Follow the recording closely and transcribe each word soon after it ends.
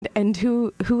And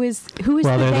who is well, the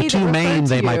they're the two main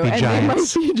They Might Be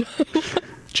Giants.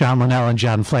 John Linnell and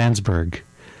John Flansburgh.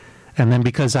 And then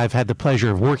because I've had the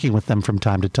pleasure of working with them from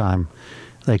time to time,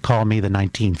 they call me the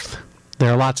 19th.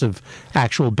 There are lots of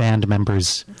actual band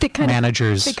members,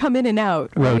 managers. They come in and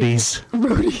out. Roadies.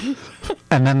 Roadies.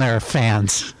 And then there are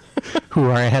fans who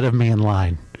are ahead of me in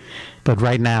line. But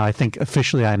right now, I think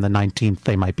officially I'm the 19th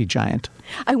They Might Be Giant.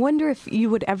 I wonder if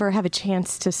you would ever have a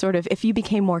chance to sort of, if you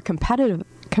became more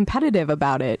competitive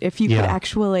about it, if you could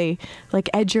actually like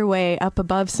edge your way up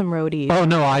above some roadies. Oh,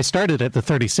 no, I started at the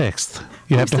 36th.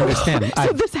 You have to understand.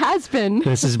 So this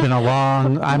has been a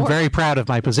long, I'm very proud of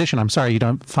my position. I'm sorry you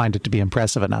don't find it to be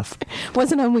impressive enough.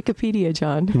 Wasn't on Wikipedia,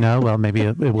 John. No, well, maybe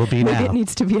it will be now. Maybe it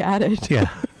needs to be added. Yeah.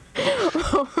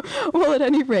 Well, at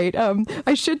any rate,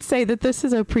 I should say that this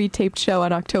is a pre-taped show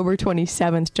on October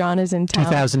 27th. John is in town.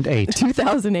 2008.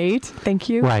 2008. Thank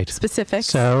you. Right. Specific.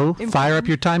 So fire up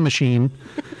your time machine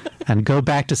and go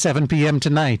back to 7 p.m.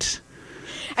 tonight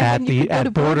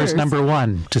at Borders number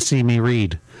 1 to see me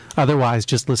read. Otherwise,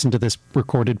 just listen to this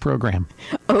recorded program.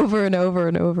 Over and over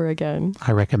and over again.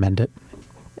 I recommend it.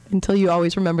 Until you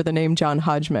always remember the name John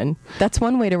Hodgman. That's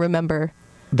one way to remember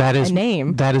a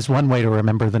name. That is one way to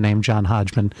remember the name John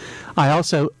Hodgman. I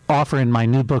also offer in my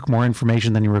new book, More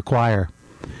Information Than You Require,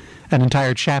 an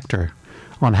entire chapter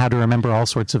on how to remember all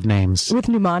sorts of names. With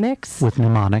mnemonics? With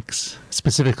mnemonics,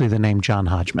 specifically the name John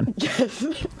Hodgman. Yes,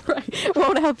 right.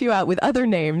 Won't help you out with other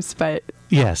names, but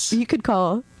yes, you could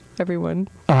call everyone.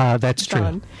 That's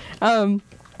John. True.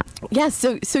 Yes,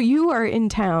 so you are in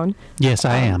town. Yes,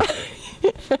 I am.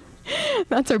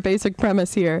 That's our basic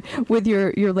premise here with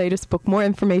your latest book, More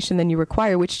Information Than You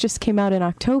Require, which just came out in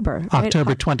October. Right?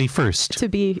 October 21st. To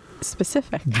be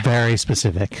specific. Very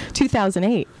specific.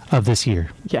 2008. Of this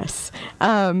year. Yes.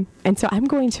 And so I'm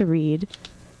going to read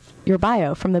your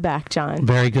bio from the back, John.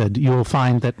 Very good. You will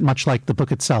find that much like the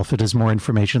book itself, it is more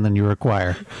information than you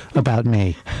require about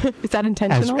me. Is that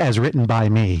intentional? As written by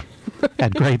me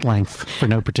at great length for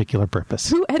no particular purpose.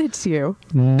 Who edits you?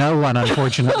 No one,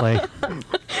 unfortunately.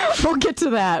 We'll get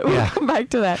to that. We'll come back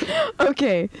to that.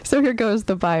 Okay, so here goes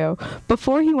the bio.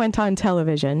 Before he went on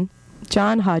television,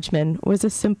 John Hodgman was a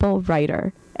simple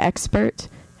writer, expert,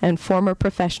 and former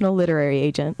professional literary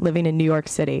agent living in New York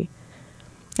City.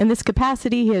 In this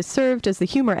capacity, he has served as the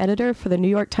humor editor for the New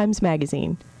York Times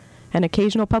Magazine, an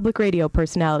occasional public radio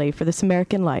personality for This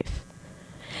American Life,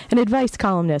 an advice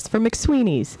columnist for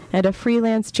McSweeney's, and a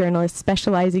freelance journalist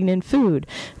specializing in food,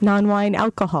 non-wine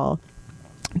alcohol,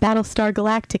 Battlestar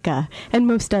Galactica, and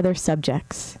most other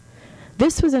subjects.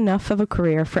 This was enough of a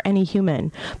career for any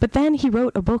human, but then he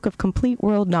wrote a book of complete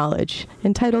world knowledge,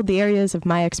 entitled The Areas of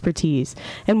My Expertise,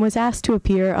 and was asked to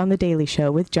appear on The Daily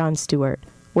Show with Jon Stewart,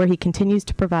 where he continues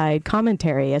to provide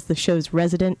commentary as the show's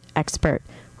resident expert,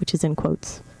 which is in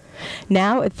quotes.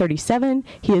 Now, at 37,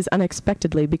 he has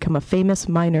unexpectedly become a famous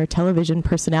minor television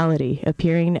personality,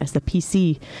 appearing as the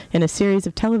PC in a series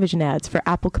of television ads for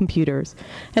Apple computers,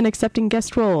 and accepting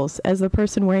guest roles as the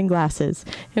person wearing glasses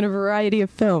in a variety of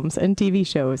films and TV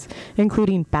shows,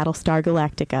 including Battlestar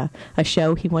Galactica, a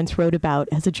show he once wrote about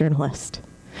as a journalist.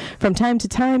 From time to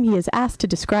time, he is asked to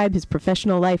describe his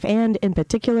professional life and, in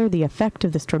particular, the effect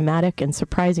of this dramatic and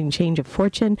surprising change of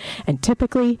fortune, and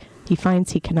typically, he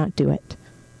finds he cannot do it.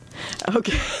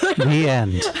 Okay. The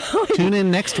end. Tune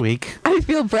in next week. I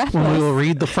feel breathless. When we will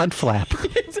read the front flap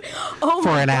for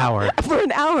an hour. For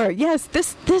an hour, yes.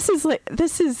 This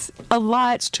is a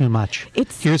lot. It's too much.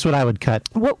 Here's what I would cut.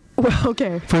 Well,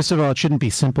 okay. First of all, it shouldn't be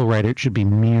simple writer. It should be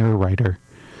mere writer.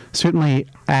 Certainly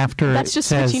after that's just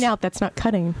switching out. That's not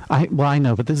cutting. I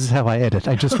know, but this is how I edit.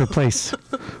 I just replace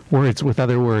words with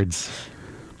other words.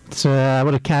 So I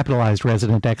would have capitalized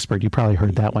resident expert. You probably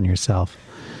heard that one yourself.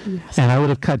 Yes. And I would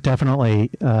have cut definitely,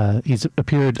 he's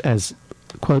appeared as,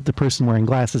 quote, the person wearing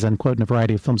glasses, unquote, in a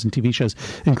variety of films and TV shows,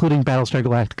 including Battlestar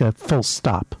Galactica, full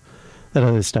stop. That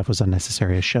other stuff was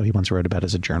unnecessary, a show he once wrote about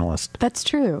as a journalist. That's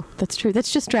true. That's true.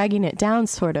 That's just dragging it down,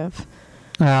 sort of.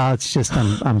 It's just,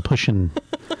 I'm pushing.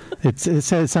 It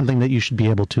says something that you should be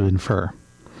able to infer.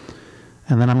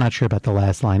 And then I'm not sure about the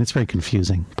last line. It's very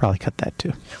confusing. Probably cut that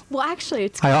too. Well, actually,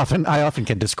 it's... I often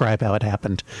can describe how it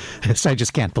happened. I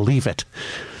just can't believe it.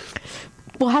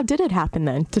 Well, how did it happen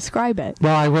then? Describe it.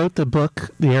 Well, I wrote the book,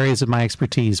 The Areas of My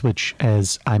Expertise, which,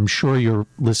 as I'm sure your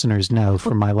listeners know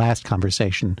from my last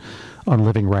conversation on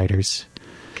Living Writers...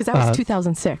 Because that was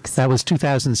 2006. That was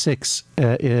 2006,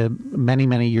 many,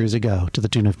 many years ago, to the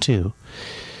tune of 2.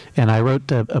 And I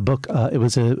wrote a book. It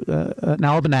was an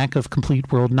almanac of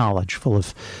complete world knowledge, full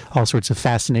of all sorts of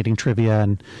fascinating trivia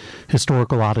and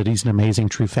historical oddities and amazing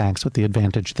true facts, with the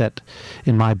advantage that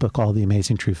in my book all the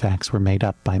amazing true facts were made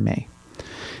up by me.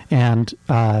 And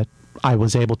I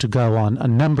was able to go on a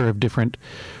number of different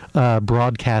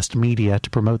broadcast media to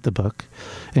promote the book,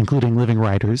 including Living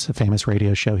Writers, a famous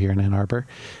radio show here in Ann Arbor,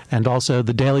 and also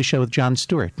The Daily Show with Jon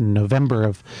Stewart in November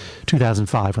of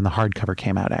 2005 when the hardcover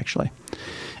came out, actually.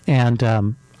 And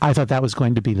I thought that was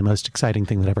going to be the most exciting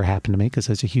thing that ever happened to me because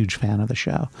I was a huge fan of the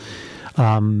show.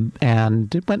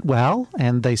 And it went well,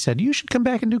 and they said, you should come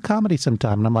back and do comedy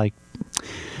sometime. And I'm like,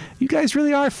 you guys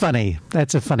really are funny.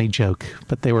 That's a funny joke,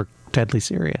 but they were deadly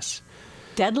serious.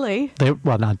 Deadly?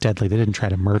 Well, not deadly. They didn't try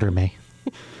to murder me.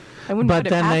 I wouldn't put it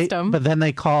past them. But then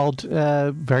they called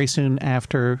very soon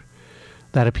after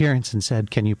that appearance and said,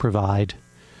 can you provide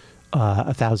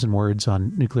 1,000 words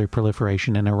on nuclear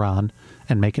proliferation in Iran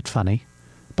and make it funny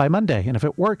by Monday? And if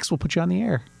it works, we'll put you on the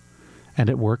air. And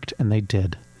it worked, and they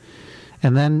did.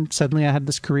 And then suddenly I had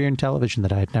this career in television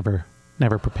that I had never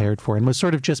prepared for and was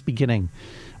sort of just beginning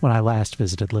when I last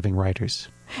visited Living Writers.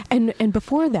 And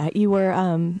before that, you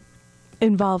were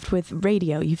involved with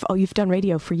radio. You've done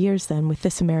radio for years then with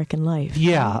This American Life.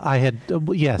 Yeah, I had,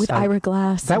 yes. With Ira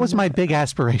Glass. That was my big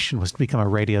aspiration, was to become a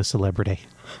radio celebrity.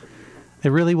 It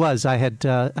really was. I had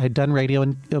done radio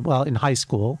in high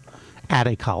school at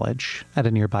a college, at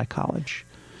a nearby college,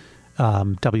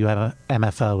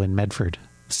 WMFO in Medford.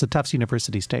 It's the Tufts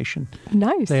University station.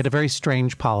 Nice. They had a very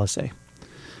strange policy.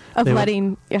 Of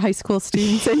letting high school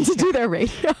students in to do their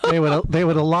radio. They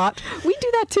would allot. We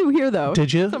do that too here, though.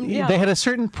 Did you? Yeah. They had a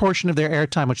certain portion of their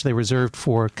airtime which they reserved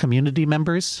for community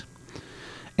members.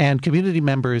 And community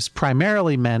members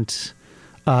primarily meant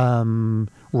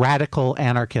radical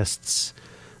anarchists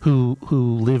who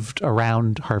lived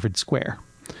around Harvard Square.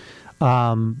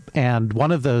 And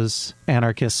one of those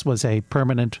anarchists was a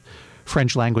permanent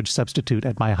French language substitute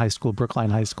at my high school,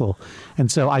 Brookline High School.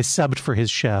 And so I subbed for his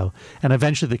show. And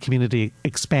eventually the community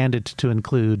expanded to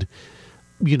include,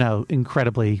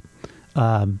 incredibly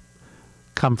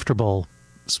comfortable,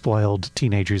 spoiled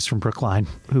teenagers from Brookline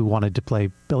who wanted to play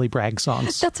Billy Bragg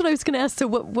songs. That's what I was going to ask. So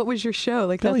what was your show?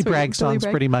 Like Billy Bragg songs,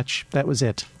 pretty much. That was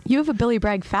it. You have a Billy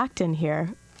Bragg fact in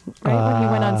here. Right, when he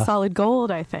went on Solid Gold,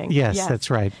 I think. Yes,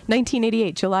 that's right.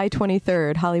 1988, July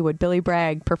 23rd, Hollywood. Billy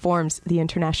Bragg performs The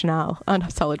Internationale on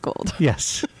Solid Gold.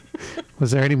 Yes. Was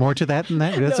there any more to that than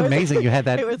that? That's amazing. You had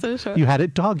that. It was a show. You had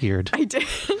it dog-eared. I did.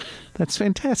 That's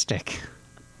fantastic.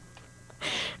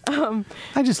 I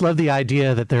just love the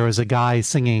idea that there was a guy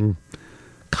singing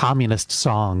communist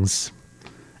songs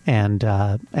and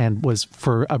was,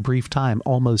 for a brief time,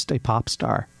 almost a pop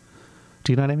star.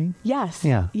 Do you know what I mean? Yes.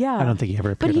 Yeah. Yeah. I don't think he ever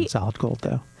appeared on Solid Gold,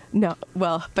 though. No.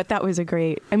 Well, but that was a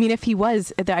great... I mean, if he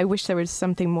was... I wish there was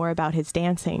something more about his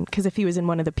dancing, because if he was in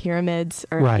one of the pyramids,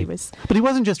 or right. If he was... But he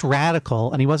wasn't just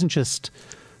radical, and he wasn't just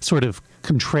sort of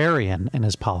contrarian in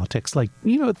his politics. Like,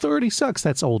 authority sucks.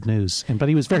 That's old news. But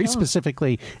he was very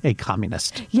specifically a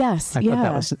communist. Yes. I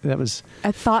thought that was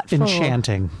a thoughtful,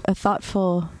 enchanting. A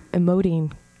thoughtful,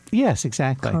 emoting... Yes,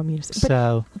 exactly. Communist.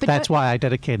 So that's why I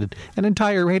dedicated an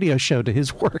entire radio show to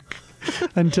his work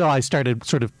until I started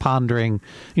sort of pondering,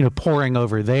 poring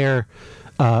over their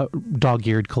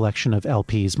dog-eared collection of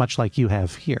LPs, much like you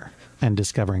have here, and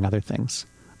discovering other things,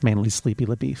 mainly Sleepy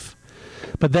LaBeef.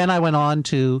 But then I went on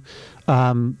to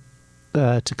college,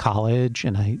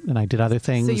 and I did other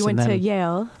things. So you went to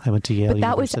Yale. I went to Yale University. But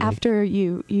that was after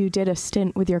you did a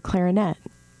stint with your clarinet.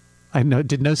 I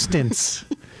did no stints.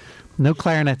 No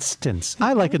clarinet stints.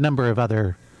 I, like a number of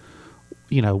other,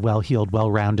 well-heeled,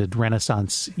 well-rounded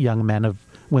Renaissance young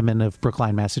women of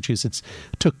Brookline, Massachusetts,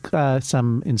 took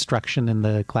some instruction in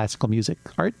the classical music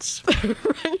arts. Right.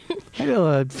 I did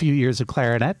a few years of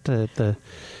clarinet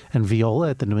and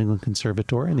viola at the New England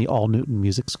Conservatory and the All Newton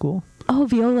Music School. Oh,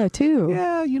 viola too.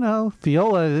 Yeah,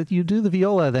 viola. You do the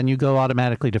viola, then you go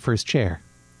automatically to first chair.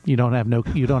 You don't have no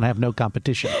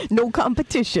competition. No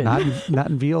competition.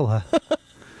 Not in viola.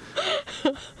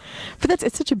 But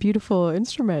it's such a beautiful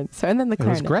instrument. So, and then the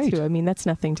clarinet too. I mean, that's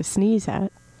nothing to sneeze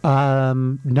at.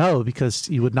 No, because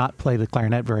you would not play the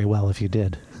clarinet very well if you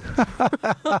did.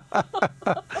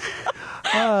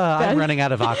 I'm running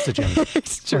out of oxygen.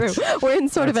 It's true. We're in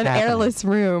sort of an airless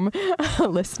room,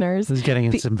 listeners. This is getting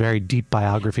into some very deep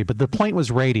biography, but the point was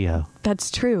radio.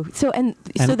 That's true. So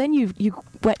then you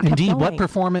indeed,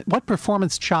 what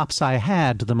performance chops I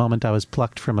had the moment I was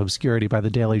plucked from obscurity by The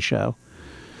Daily Show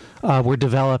were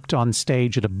developed on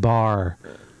stage at a bar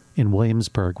in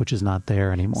Williamsburg, which is not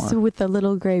there anymore. So with the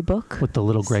Little Gray Book? With the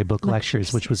Little Gray Book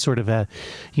lectures, which was sort of a,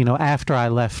 after I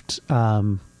left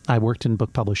I worked in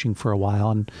book publishing for a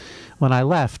while, and when I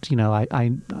left,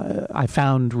 I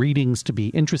found readings to be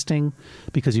interesting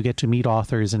because you get to meet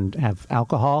authors and have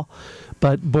alcohol,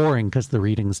 but boring because the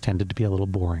readings tended to be a little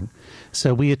boring.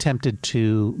 So we attempted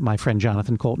to, my friend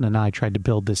Jonathan Colton and I tried to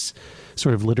build this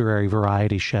sort of literary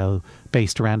variety show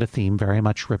based around a theme very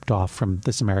much ripped off from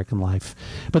This American Life,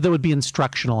 but that would be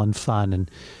instructional and fun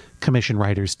and commission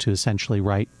writers to essentially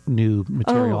write new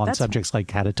material on subjects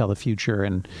like how to tell the future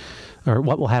or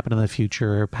what will happen in the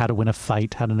future, how to win a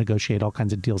fight, how to negotiate all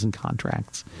kinds of deals and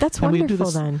contracts. That's and wonderful. We do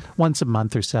this then once a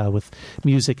month or so with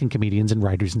music and comedians and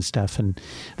writers and stuff. And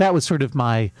that was sort of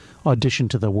my audition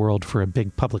to the world for a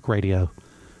big public radio,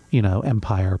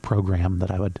 empire program that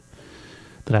I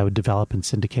would develop and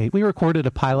syndicate. We recorded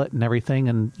a pilot and everything,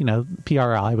 and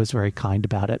PRI was very kind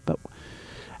about it, but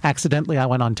accidentally I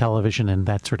went on television, and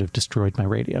that sort of destroyed my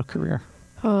radio career.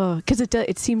 Oh, because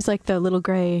it seems like the Little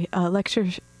Gray lecture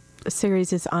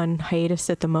series is on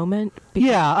hiatus at the moment.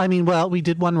 Yeah, we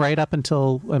did one right up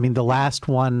until, the last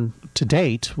one to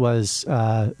date was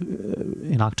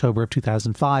in October of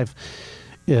 2005,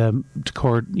 to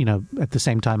record, at the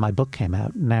same time my book came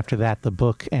out. And after that, the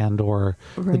book or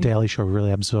The Daily Show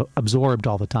really absorbed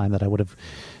all the time that I would have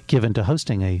given to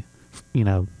hosting a,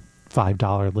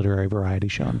 $5 literary variety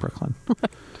show in Brooklyn.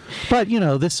 But,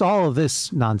 all of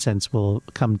this nonsense will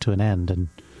come to an end and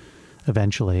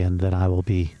eventually, and then I will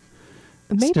be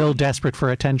still desperate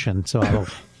for attention. So I will.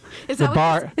 Is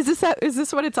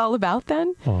this what it's all about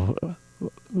then? Oh,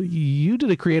 you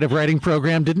did a creative writing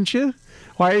program, didn't you?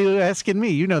 Why are you asking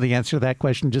me? You know the answer to that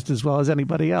question just as well as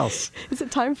anybody else. Is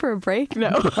it time for a break? No.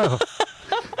 No.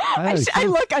 I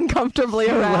look uncomfortably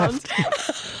around.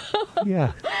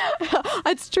 Yeah.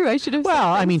 That's true. I should have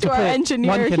one can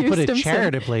put it Simpson.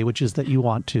 charitably, which is that you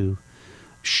want to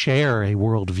share a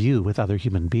worldview with other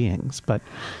human beings, but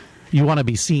you want to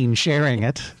be seen sharing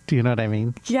it. Do you know what I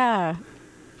mean? Yeah.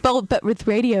 But with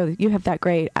radio, you have that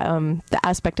great the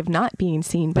aspect of not being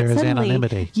seen. But there is suddenly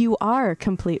anonymity. You are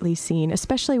completely seen,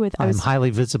 especially with I'm highly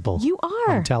visible. You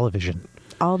are. On television.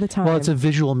 All the time. Well, it's a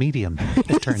visual medium,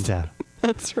 it turns out.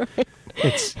 That's right.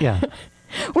 Yeah.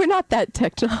 We're not that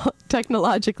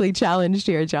technologically challenged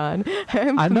here, John.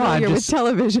 I'm familiar with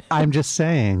television. I'm just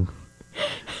saying.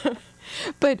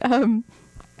 But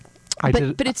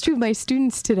it's true. My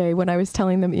students today, when I was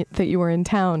telling them that you were in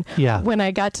town, when I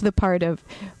got to the part of,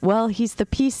 he's the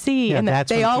PC, and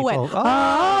they all went,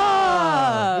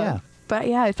 yeah. But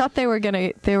yeah, I thought they were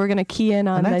gonna key in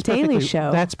on the Daily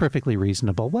Show. That's perfectly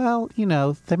reasonable. Well,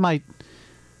 they might.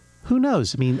 Who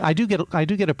knows? I do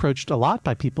get approached a lot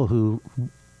by people who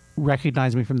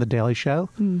recognize me from the Daily Show,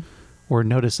 or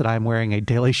notice that I'm wearing a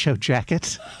Daily Show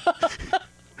jacket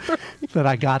that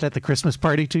I got at the Christmas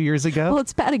party 2 years ago. Well,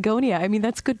 it's Patagonia.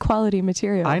 That's good quality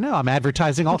material. I know. I'm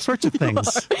advertising all sorts of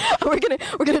things. We're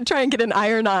gonna try and get an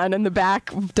iron-on in the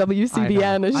back of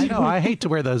WCBN. I know. I hate to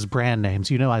wear those brand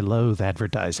names. I loathe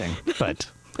advertising, but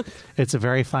it's a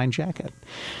very fine jacket.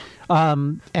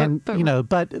 But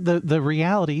the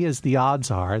reality is, the odds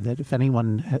are that if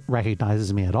anyone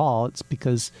recognizes me at all, it's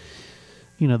because,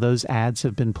 those ads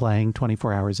have been playing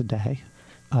 24 hours a day,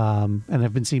 and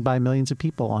have been seen by millions of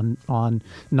people on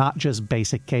not just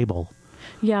basic cable,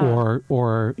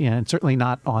 or and certainly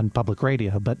not on public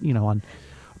radio, but on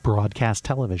broadcast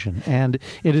television. And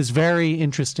it is very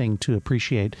interesting to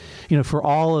appreciate, for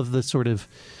all of the sort of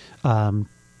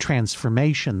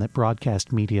transformation that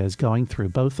broadcast media is going through,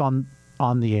 both on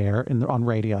the air and on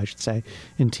radio, I should say,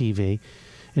 in TV,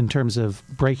 in terms of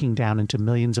breaking down into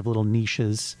millions of little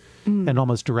niches and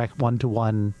almost direct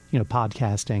one-to-one,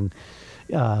 podcasting,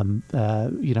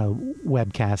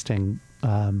 webcasting.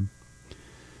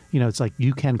 It's like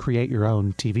you can create your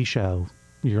own TV show,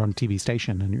 your own TV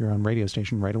station, and your own radio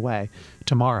station right away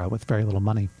tomorrow with very little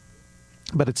money.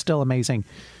 But it's still amazing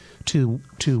to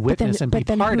witness and be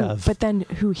part of. But then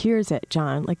who hears it,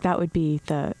 John? That would be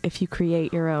if you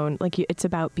create your own, it's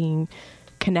about being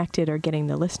connected or getting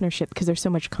the listenership, because there's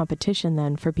so much competition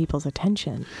then for people's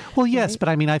attention. Well, yes, right? But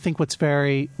I think what's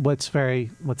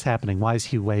happening? Why is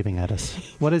Hugh waving at us?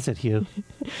 What is it, Hugh?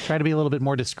 Try to be a little bit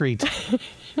more discreet.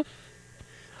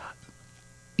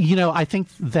 I think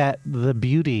that the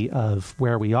beauty of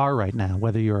where we are right now,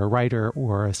 whether you're a writer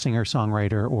or a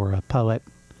singer-songwriter or a poet,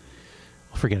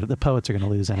 forget it. The poets are going to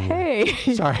lose anyway.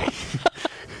 Hey. Sorry.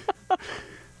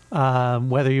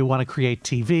 Whether you want to create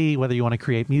TV, whether you want to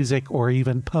create music, or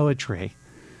even poetry.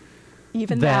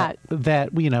 Even that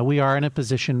we are in a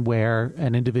position where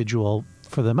an individual,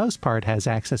 for the most part, has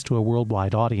access to a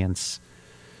worldwide audience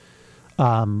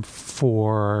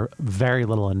for very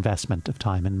little investment of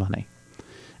time and money.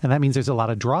 And that means there's a lot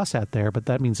of dross out there, but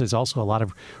that means there's also a lot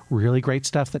of really great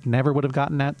stuff that never would have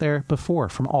gotten out there before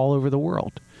from all over the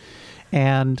world.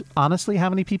 And honestly, how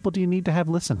many people do you need to have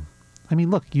listen? I mean,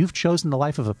 look, you've chosen the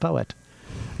life of a poet.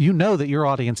 You know that your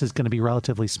audience is going to be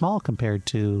relatively small compared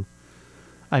to,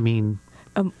 I mean...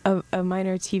 A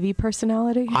minor TV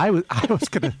personality? I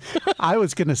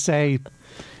was gonna say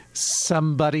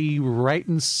somebody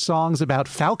writing songs about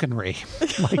falconry.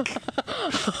 Like,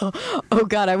 oh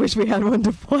God, I wish we had one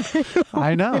to play.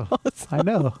 I know. I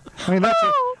mean,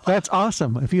 that's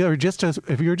awesome. If you were just a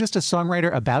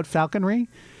songwriter about falconry,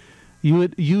 you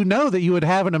would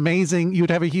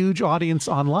have a huge audience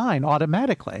online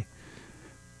automatically.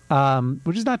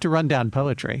 Which is not to run down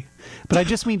poetry, but I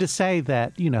just mean to say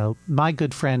that, my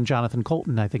good friend Jonathan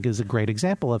Colton, I think, is a great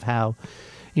example of how,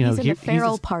 he's in the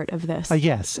feral part of this.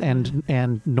 Yes,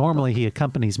 and normally he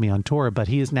accompanies me on tour, but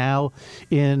he is now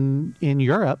in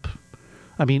Europe,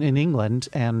 in England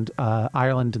and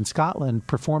Ireland and Scotland,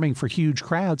 performing for huge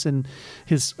crowds, and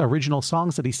his original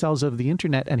songs that he sells over the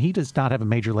internet, and he does not have a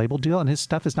major label deal, and his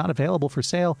stuff is not available for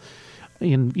sale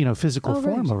in physical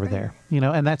form over there,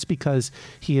 and that's because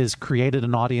he has created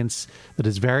an audience that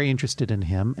is very interested in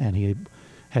him, and he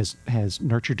has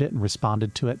nurtured it and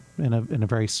responded to it in a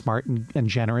very smart and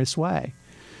generous way.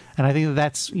 And I think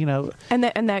that's and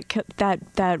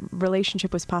that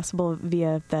relationship was possible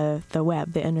via the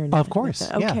web, the internet. Of course,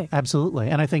 yeah, absolutely.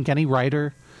 And I think any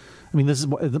writer, this is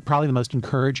probably the most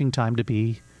encouraging time to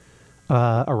be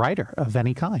a writer of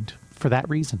any kind for that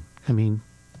reason.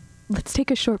 Let's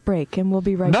take a short break, and we'll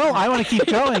be right back. No, I want to keep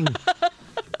going.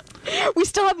 We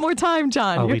still have more time,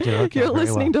 John. Oh, we do? Okay, You're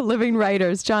listening to Living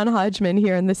Writers. John Hodgman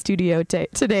here in the studio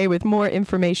today with more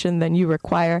information than you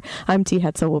require. I'm T.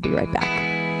 Hetzel. We'll be right back.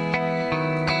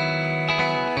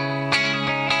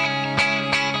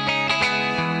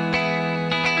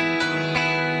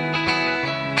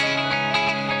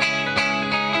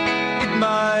 It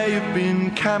may have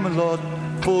been Camelot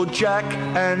for Jack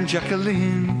and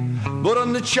Jacqueline, but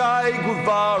on the Che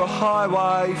Guevara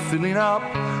highway, filling up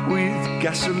with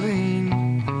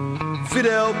gasoline,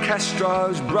 Fidel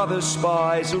Castro's brother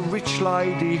spies a rich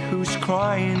lady who's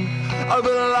crying over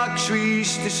the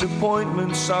luxury's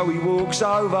disappointment, so he walks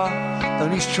over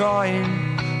and he's trying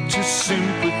to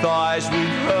sympathise with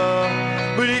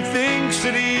her, but he thinks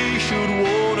that he should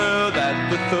warn her that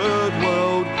the third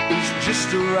world is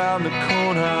just around the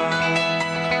corner.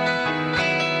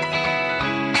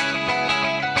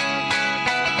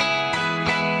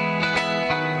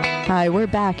 Hi, we're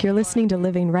back. You're listening to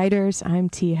Living Writers. I'm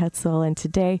T. Hetzel, and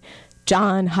today,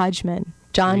 John Hodgman.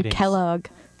 John Greetings. Kellogg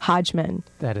Hodgman.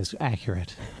 That is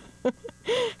accurate.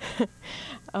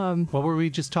 What were we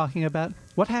just talking about?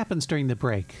 What happens during the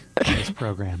break in this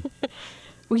program?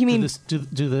 What do you mean? Do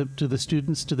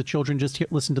the children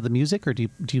just listen to the music, or do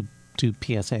you do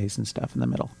PSAs and stuff in the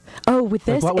middle? Oh, with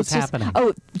this, what was happening?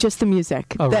 Just the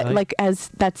music. Oh, really?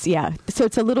 So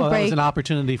it's a little break. That was an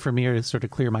opportunity for me to sort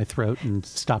of clear my throat and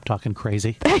stop talking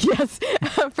crazy. Yes,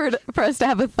 for us to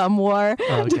have a thumb war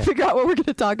to figure out what we're going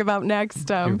to talk about next.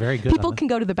 You're very good. People can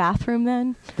go to the bathroom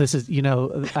then. This is,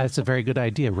 that's a very good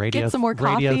idea. Get some more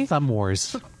coffee. Radio thumb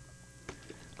wars.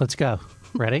 Let's go.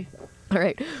 Ready? All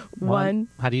right. One.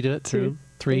 How do you do it? Two,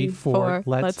 3, 4.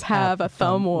 Let's have a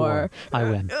thumb war. I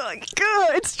win.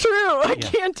 It's true. I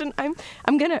can't.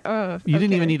 I'm gonna. You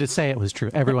didn't even need to say it was true.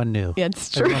 Everyone knew. Yeah, it's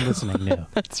true. Everyone listening knew.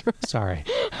 That's right. Sorry,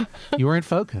 you weren't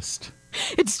focused.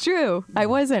 It's true. I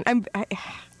wasn't.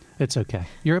 It's okay.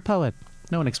 You're a poet.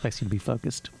 No one expects you to be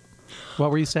focused.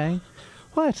 What were you saying?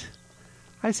 What?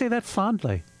 I say that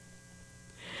fondly.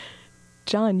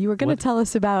 John, you were going to tell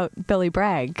us about Billy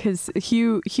Bragg, because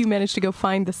Hugh managed to go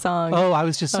find the song. Oh, I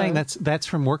was just saying that's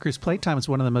from Workers' Playtime. It's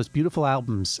one of the most beautiful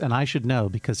albums, and I should know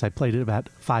because I played it about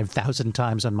 5,000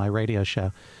 times on my radio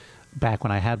show back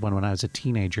when I had one when I was a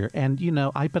teenager. And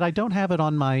but I don't have it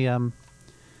on my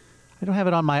I don't have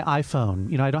it on my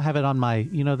iPhone. I don't have it on my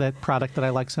that product that I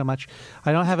like so much.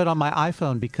 I don't have it on my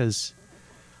iPhone because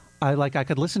I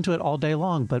could listen to it all day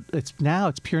long, but it's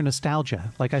pure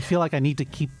nostalgia. Like I feel like I need to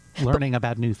keep learning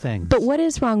about new things. But what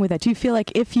is wrong with that? Do you feel like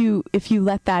if you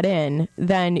let that in,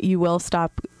 then you will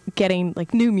stop getting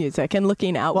like new music and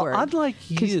looking outward? Well, unlike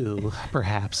you,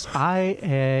 perhaps,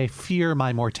 I fear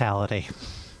my mortality.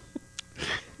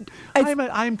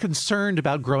 I'm concerned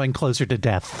about growing closer to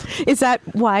death. Is that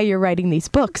why you're writing these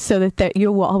books, so that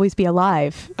you will always be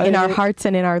alive in our hearts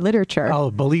and in our literature?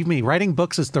 Oh, believe me, writing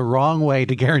books is the wrong way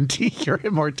to guarantee your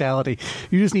immortality.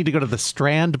 You just need to go to the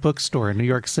Strand bookstore in New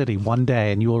York City one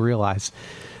day, and you will realize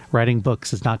writing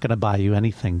books is not going to buy you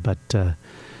anything but, a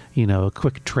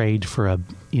quick trade for a,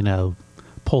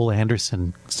 Poul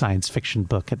Anderson science fiction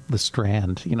book at the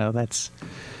Strand. That's...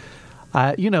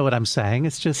 you know what I'm saying.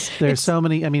 It's just there's so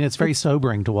many. I mean, it's very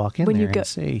sobering to walk in there and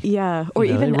see. Yeah, or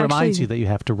even it reminds you that you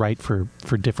have to write for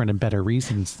different and better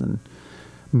reasons than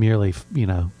merely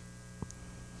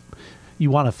you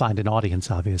want to find an audience,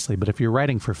 obviously. But if you're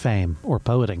writing for fame or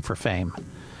poeting for fame,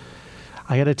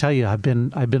 I got to tell you, I've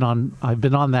been on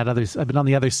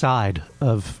the other side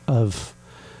of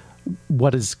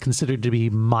what is considered to be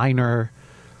minor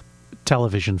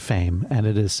television fame, and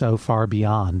it is so far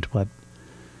beyond what.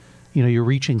 You're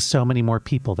reaching so many more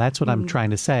people. That's what I'm trying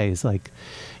to say is like,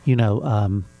 you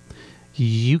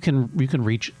can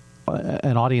reach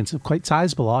an audience, a quite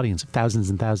sizable audience of thousands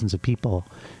and thousands of people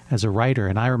as a writer.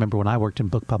 And I remember when I worked in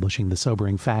book publishing, the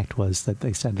sobering fact was that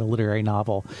they said a literary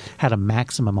novel had a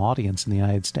maximum audience in the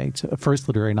United States. A first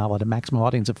literary novel had a maximum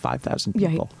audience of 5,000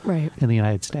 people in the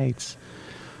United States.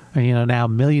 And, now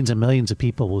millions and millions of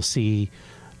people will see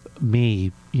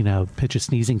me, pitch a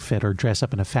sneezing fit or dress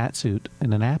up in a fat suit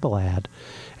in an Apple ad,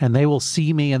 and they will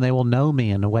see me and they will know me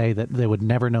in a way that they would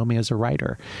never know me as a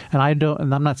writer. And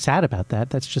I'm not sad about that.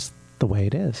 That's just the way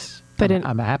it is. But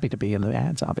I'm happy to be in the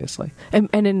ads, obviously. And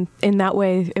in that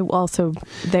way, it also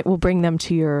that will bring them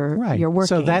to your working.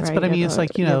 So that's, right? But I mean, it's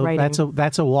like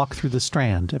that's a walk through the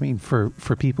Strand. I mean, for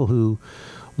people who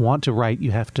want to write, you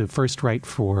have to first write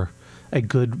for a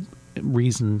good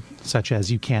reason, such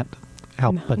as you can't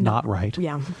help but not write.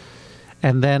 Yeah.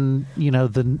 And then,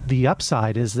 the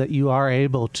upside is that you are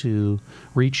able to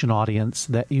reach an audience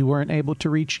that you weren't able to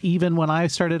reach even when I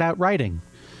started out writing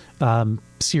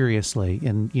seriously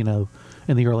in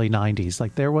the early 90s.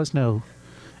 Like, there was no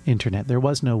internet. There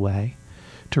was no way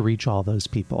to reach all those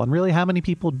people. And really, how many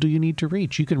people do you need to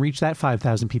reach? You can reach that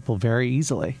 5,000 people very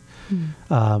easily,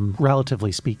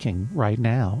 relatively speaking, right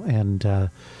now. And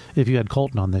if you had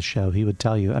Colton on this show, he would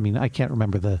tell you, I mean, I can't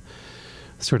remember the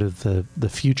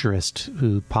futurist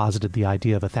who posited the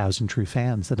idea of 1,000 true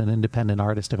fans, that an independent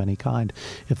artist of any kind,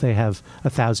 if they have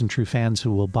 1,000 true fans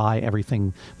who will buy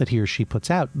everything that he or she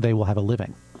puts out, they will have a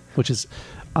living, which is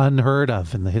unheard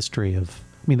of in the history of,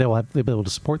 I mean, they'll be able to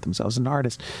support themselves as an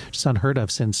artist. It's unheard of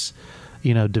since,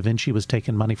 Da Vinci was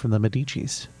taking money from the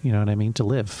Medicis, you know what I mean, to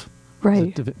live.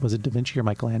 Right. Was it Da Vinci or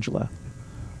Michelangelo?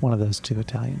 One of those two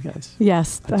Italian guys.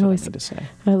 Yes, that's what I mean to say.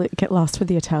 I get lost with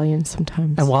the Italians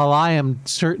sometimes. And while I am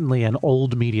certainly an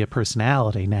old media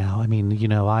personality now, I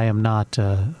mean, I am not.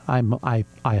 I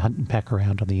hunt and peck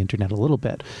around on the internet a little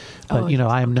bit, but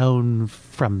I am known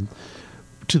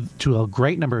to a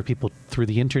great number of people through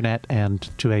the internet, and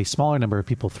to a smaller number of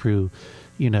people through,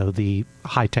 the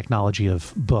high technology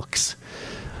of books.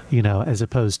 As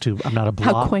opposed to, I'm not a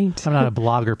How quaint. I'm not a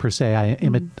blogger per se.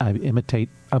 I imitate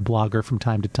a blogger from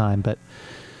time to time, but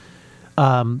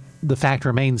the fact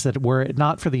remains that were it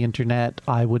not for the internet,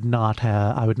 I would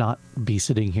not be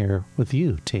sitting here with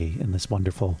you, T, in this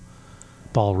wonderful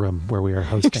ballroom where we are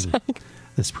hosting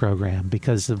this program,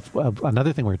 because of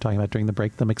another thing we were talking about during the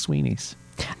break, the McSweeney's.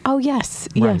 Oh, yes,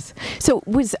 right. yes. So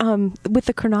was with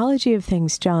the chronology of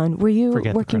things, John, were you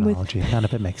working with... Forget the chronology. None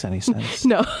of it makes any sense.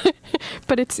 No,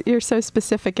 but you're so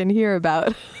specific in here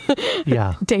about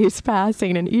days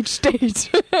passing in each stage.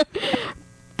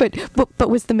 But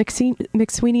was the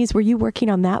McSweeney's, were you working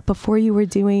on that before you were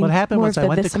doing what happened more was of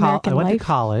the This American Life? I went to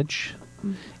college,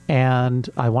 and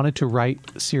I wanted to write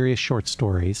serious short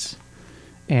stories.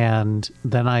 And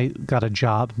then I got a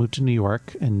job, moved to New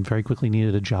York, and very quickly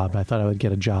needed a job. I thought I would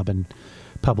get a job in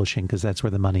publishing because that's where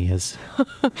the money is.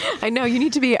 I know. You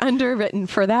need to be underwritten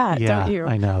for that, don't you?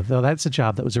 I know. Though that's a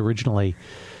job that was originally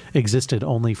existed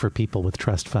only for people with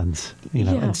trust funds,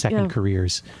 and second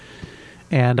careers.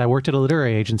 And I worked at a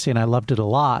literary agency, and I loved it a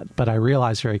lot. But I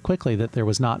realized very quickly that there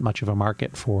was not much of a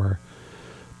market for,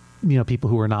 people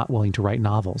who were not willing to write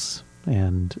novels.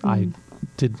 And I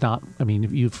did not, I mean,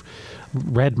 if you've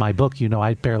read my book,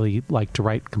 I barely like to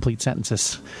write complete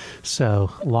sentences. So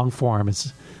long form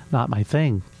is not my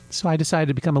thing. So I decided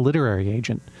to become a literary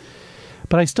agent.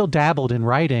 But I still dabbled in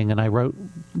writing, and I wrote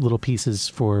little pieces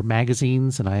for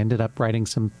magazines, and I ended up writing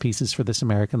some pieces for This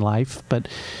American Life. But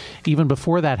even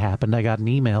before that happened, I got an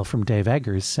email from Dave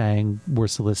Eggers saying, we're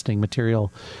soliciting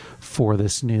material for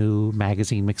this new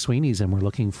magazine, McSweeney's, and we're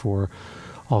looking for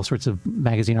all sorts of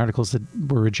magazine articles that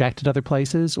were rejected other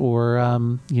places, or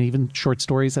even short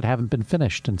stories that haven't been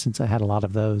finished. And since I had a lot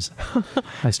of those,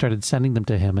 I started sending them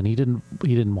to him, and he didn't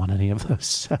want any of those.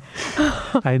 So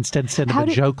I instead sent him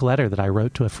a joke letter that I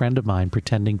wrote to a friend of mine,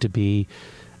 pretending to be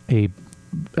a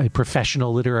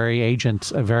professional literary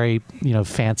agent, a very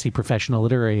fancy professional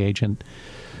literary agent,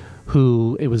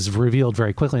 who it was revealed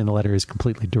very quickly in the letter is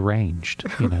completely deranged,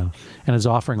 and is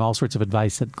offering all sorts of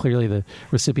advice that clearly the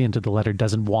recipient of the letter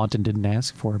doesn't want and didn't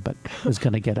ask for, but is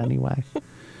going to get anyway.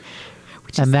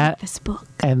 Which is like this book.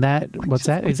 And that, what's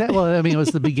that? Exactly. Well, I mean, it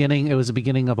was the beginning. It was the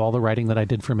beginning of all the writing that I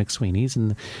did for McSweeney's,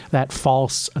 and that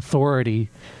false authority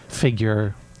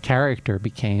figure character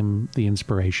became the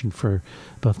inspiration for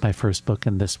both my first book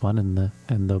and this one,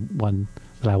 and the one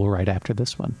that I will write after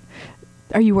this one.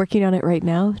 Are you working on it right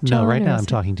now, John? No, right now I'm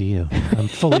talking to you. I'm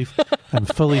fully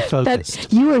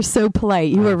focused. You are so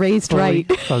polite. You were raised fully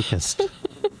right. Focused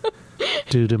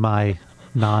due to my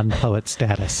non-poet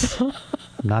status. I'm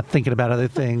not thinking about other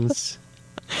things.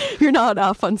 You're not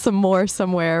off on some moor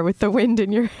somewhere with the wind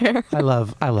in your hair. I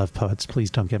love poets. Please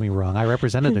don't get me wrong. I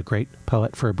represented a great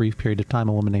poet for a brief period of time,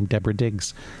 a woman named Deborah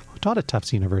Diggs, who taught at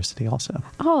Tufts University also.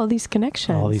 All these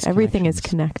connections. Everything is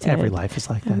connected. Every life is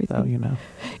like that, though,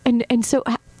 And so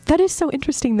that is so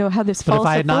interesting, though, how this false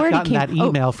authority came. But if I had not gotten that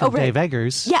email from Dave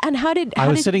Eggers, yeah, and how did I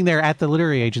was sitting there at the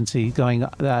literary agency going,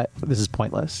 "This is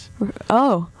pointless."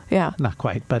 Oh, yeah, not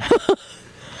quite, but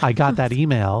I got that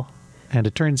email, and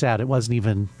it turns out it wasn't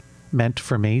even meant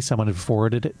for me. Someone had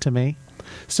forwarded it to me.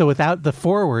 So without the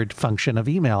forward function of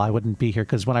email, I wouldn't be here,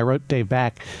 because when I wrote Dave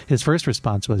back, his first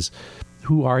response was,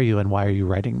 "Who are you and why are you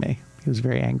writing me?" He was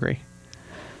very angry.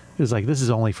 He was like, "This is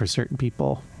only for certain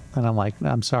people." And I'm like,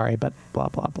 "I'm sorry, but blah,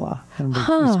 blah, blah." And we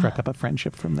struck up a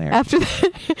friendship from there. After that,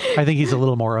 I think he's a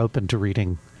little more open to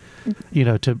reading,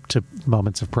 to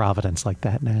moments of providence like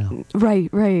that now. Right.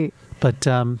 But,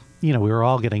 we were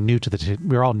all getting new to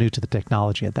the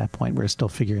technology at that point. We were still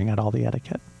figuring out all the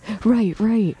etiquette.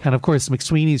 Right. And of course,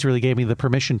 McSweeney's really gave me the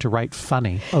permission to write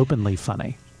funny, openly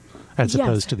funny, as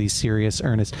opposed to these serious,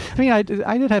 earnest. I mean, I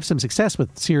did have some success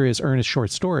with serious, earnest short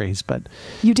stories, but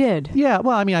you did. Yeah.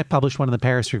 Well, I mean, I published one in the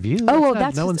Paris Review. Oh, well,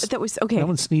 that was okay. No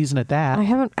one's sneezing at that.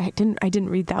 I didn't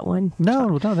read that one.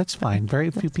 No, that's fine.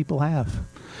 Very few people have.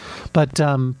 But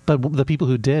the people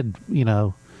who did,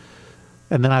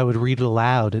 and then I would read it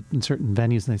aloud in certain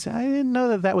venues, and they'd say, "I didn't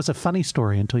know that was a funny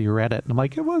story until you read it." And I'm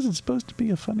like, "It wasn't supposed to be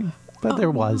a funny," but there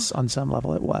was, on some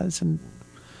level, it was. And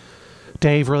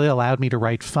Dave really allowed me to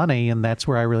write funny, and that's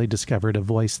where I really discovered a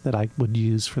voice that I would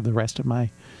use for the rest of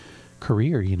my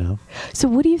career. So,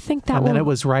 what do you think that? And then it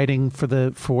was writing for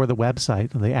the website,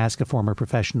 the Ask a Former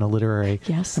Professional Literary.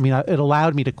 Yes. I mean, it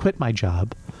allowed me to quit my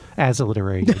job as a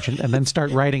literary agent and then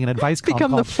start writing an advice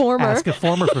column called Ask a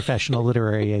Former Professional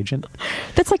Literary Agent.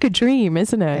 That's like a dream,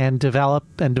 isn't it? And develop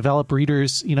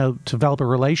readers, develop a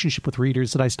relationship with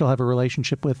readers that I still have a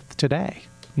relationship with today,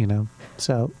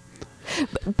 so.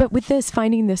 But with this,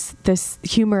 finding this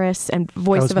humorous and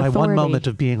voice of authority. That was my one moment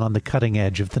of being on the cutting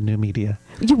edge of the new media.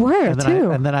 You were,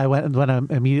 too. And then I went, when I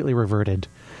immediately reverted.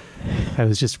 I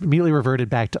was just immediately reverted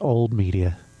back to old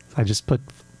media. I just put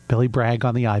Billy Bragg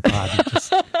on the iPod and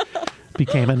just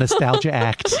became a nostalgia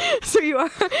act. So you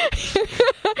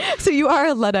are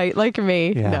a Luddite like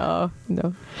me. Yeah.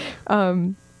 No.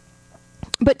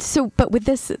 But with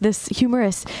this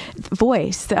humorous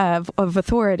voice of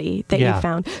authority that you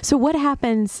found. So what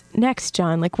happens next,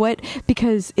 John?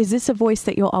 Because is this a voice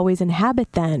that you'll always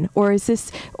inhabit then? Or is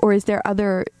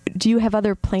there do you have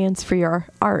other plans for your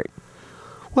art?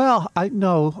 Well, I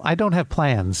don't have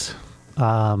plans.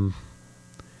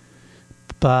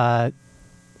 But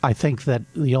I think that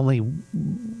the only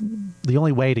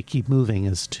way to keep moving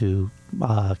is to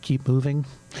keep moving,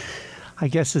 I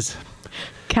guess, is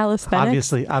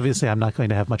calisthenics. Obviously, I'm not going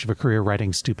to have much of a career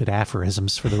writing stupid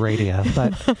aphorisms for the radio,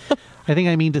 but I think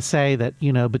I mean to say that,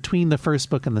 between the first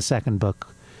book and the second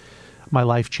book, my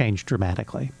life changed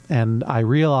dramatically. And I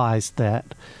realized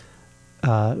that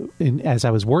as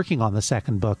I was working on the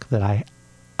second book that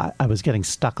I was getting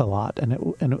stuck a lot, and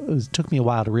it took me a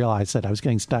while to realize that I was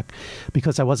getting stuck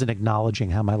because I wasn't acknowledging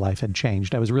how my life had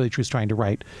changed. I was really just trying to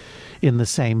write in the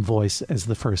same voice as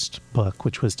the first book,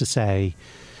 which was to say,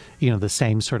 the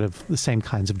same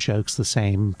kinds of jokes, the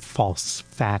same false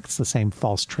facts, the same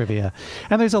false trivia.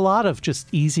 And there's a lot of just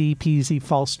easy peasy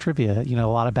false trivia, a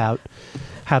lot about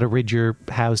how to rid your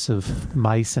house of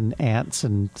mice and ants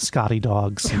and Scotty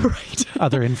dogs and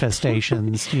other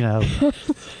infestations,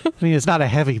 I mean, it's not a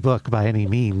heavy book by any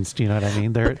means. Do you know what I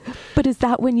mean? But is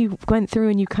that when you went through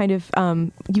and you kind of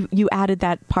you added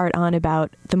that part on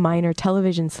about the minor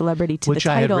television celebrity to the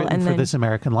title? Which I had written for This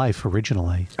American Life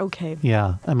originally. Okay.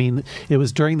 Yeah. I mean, it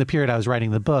was during the period I was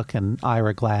writing the book, and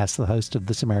Ira Glass, the host of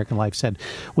This American Life, said,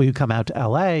 "Will you come out to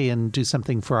L.A. and do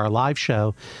something for our live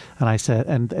show?" And I said,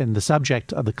 and the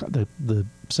subject of the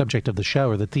subject of the show,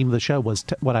 or the theme of the show, was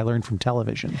what I learned from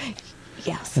television.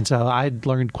 Yes. And so I'd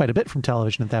learned quite a bit from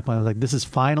television at that point. I was like, this is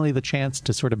finally the chance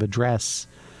to sort of address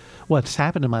what's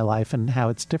happened in my life and how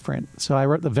it's different. So I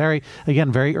wrote the very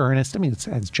earnest. I mean, it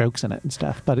has jokes in it and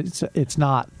stuff, but it's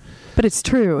not. But it's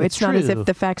true. It's not as true. if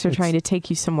the facts are trying to take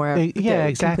you somewhere. Yeah,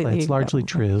 exactly. It's largely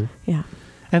true. Yeah.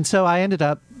 And so I ended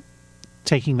up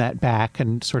taking that back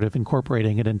and sort of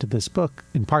incorporating it into this book,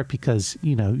 in part because,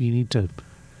 you need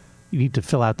to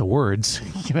fill out the words,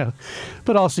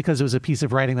 but also because it was a piece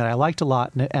of writing that I liked a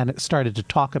lot, and it started to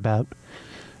talk about,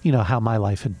 how my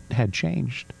life had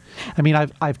changed. I mean,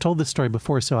 I've told this story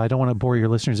before, so I don't want to bore your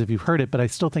listeners if you've heard it, but I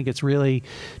still think it's really,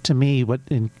 to me, what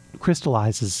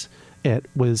crystallizes it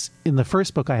was in the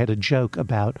first book I had a joke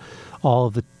about all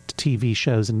of the TV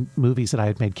shows and movies that I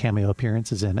had made cameo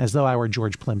appearances in, as though I were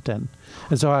George Plimpton,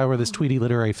 as though I were this tweety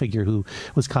literary figure who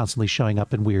was constantly showing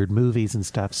up in weird movies and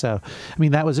stuff. So, I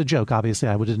mean, that was a joke. Obviously,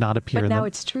 I did not appear. But now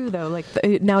it's true, though. Like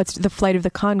now it's the Flight of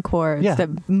the Conchords,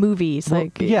 the movies,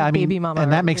 Baby Mama,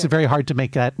 and that makes it very hard to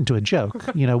make that into a joke.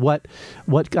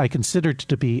 What I considered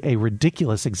to be a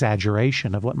ridiculous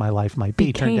exaggeration of what my life might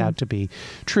be turned out to be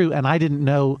true, and I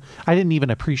didn't even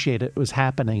appreciate it was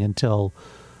happening until,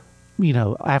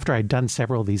 after I'd done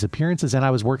several of these appearances and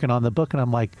I was working on the book, and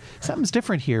I'm like, something's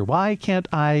different here. Why can't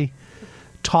I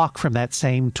talk from that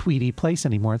same tweety place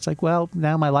anymore? It's like, well,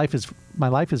 now my life is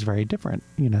very different.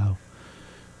 I'm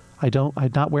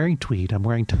not wearing tweed. I'm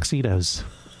wearing tuxedos.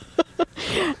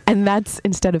 And that's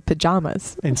instead of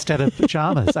pajamas.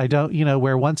 I don't,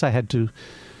 where once I had to,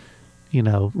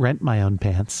 rent my own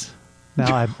pants.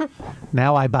 Now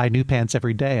I buy new pants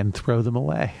every day and throw them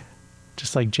away,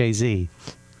 just like Jay-Z.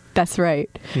 That's right.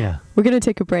 Yeah. We're going to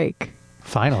take a break.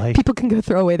 Finally. People can go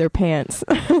throw away their pants.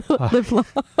 Live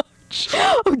large.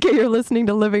 Okay, you're listening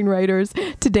to Living Writers.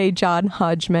 Today, John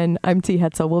Hodgman. I'm T.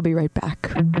 Hetzel. We'll be right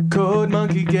back. Code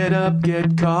Monkey, get up,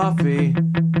 get coffee.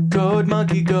 Code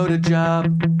Monkey, go to job.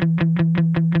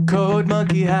 Code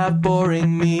Monkey, have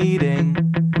boring meeting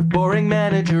with boring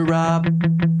manager Rob.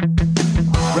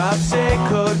 Rob say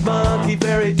Code Monkey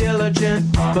very diligent,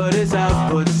 but his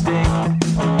output stink.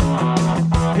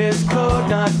 His code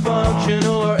not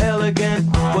functional or elegant.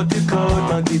 What do Code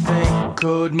Monkey think?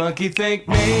 Code Monkey think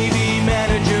maybe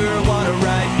manager wanna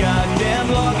write goddamn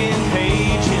login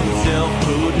page himself.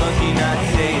 Code Monkey not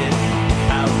say it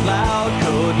out loud.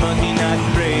 Code Monkey not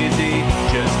crazy,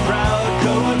 just proud.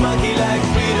 Code Monkey like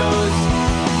Fritos.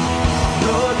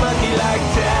 Code Monkey like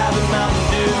Tab and Mountain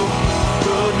Dew.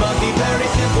 Code Monkey very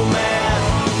simple man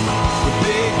with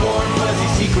big warm fuzzy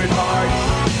secret heart.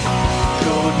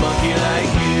 Code Monkey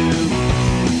like you.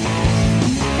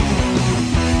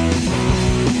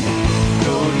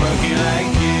 Code Monkey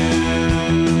like you.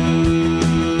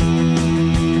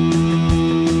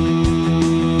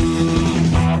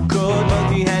 Code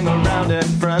Monkey hang around at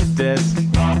front desk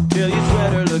till your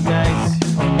sweater look nice.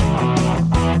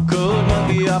 Code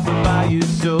Monkey offer buy you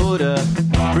soda,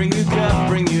 bring you cup,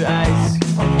 bring you ice.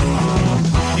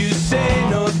 You say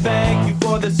no thank you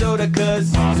for the soda,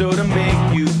 cause soda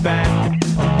make you fat.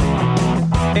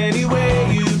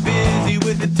 Anyway, you busy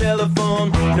with the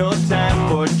telephone, no time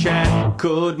for chat.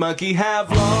 Code Monkey have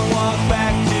long walk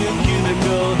back to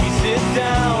cubicle. He sits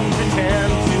down,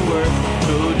 pretend to work.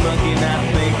 Code Monkey not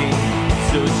thinking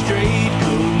so straight.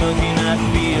 Code Monkey not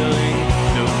feeling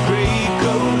so great.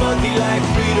 Code Monkey like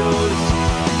Fritos.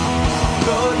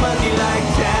 Code Monkey like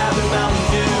Tab and Mountain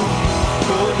Dew.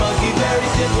 Code Monkey very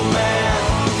simple man,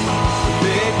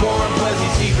 big warm fuzzy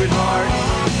secret heart.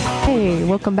 Hey,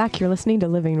 welcome back. You're listening to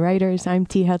Living Writers. I'm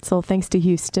T. Hetzel. Thanks to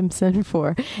Hugh Stimson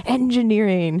for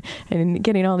engineering and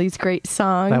getting all these great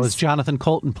songs. That was Jonathan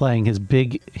Colton playing his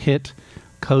big hit,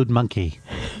 Code Monkey.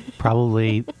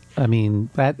 Probably, I mean,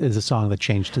 that is a song that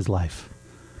changed his life.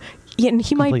 Yeah, and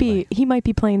he might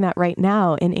be playing that right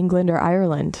now in England or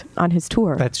Ireland on his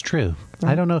tour. That's true.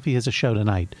 Right. I don't know if he has a show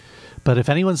tonight, but if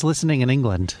anyone's listening in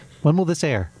England, when will this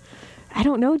air? I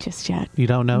don't know just yet. You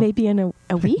don't know? Maybe in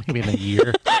a week? Maybe in a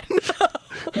year.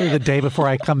 Maybe the day before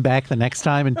I come back the next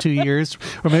time in 2 years.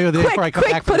 Or maybe the day before I come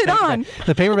back. Put it on.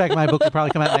 The paperback of my book will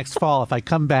probably come out next fall. If I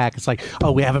come back, it's like,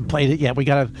 oh, we haven't played it yet. We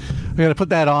gotta put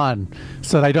that on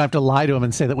so that I don't have to lie to him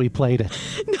and say that we played it.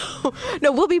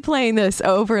 No, we'll be playing this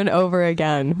over and over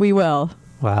again. We will.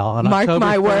 Well, on Mark October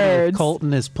my 30th, words.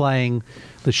 Colton is playing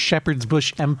the Shepherd's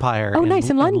Bush Empire. Oh, nice,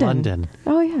 in London.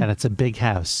 Oh, yeah. And it's a big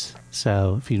house.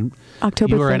 So if you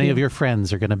October or 30th. any of your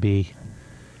friends are going to be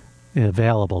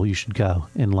available, you should go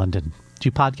in London. Do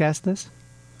you podcast this?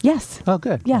 Yes. Oh,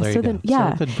 good. Yeah. Well, there So you then, go. yeah.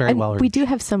 So it could very and well we do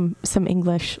have some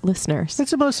English listeners.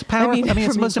 It's the most powerful. I mean, it's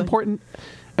the from most England.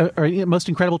 important, or most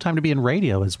incredible time to be in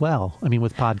radio as well. I mean,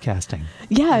 with podcasting.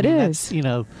 Yeah, I mean, it is.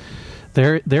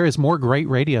 There is more great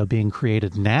radio being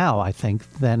created now, I think,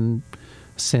 than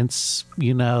since,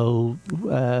 the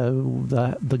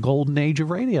golden age of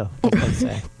radio, as they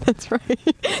say. That's right.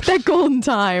 That golden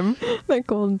time.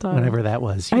 Whenever that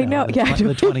was. I know, the, yeah.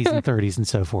 The 20s and 30s and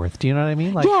so forth. Do you know what I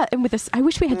mean? Yeah, and with this, I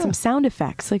wish we had some sound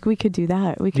effects. Like, we could do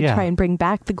that. We could try and bring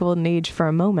back the golden age for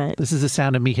a moment. This is the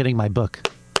sound of me hitting my book.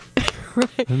 Right.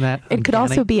 Isn't that it could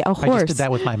also be a horse. I just did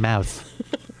that with my mouth.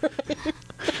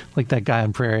 Like that guy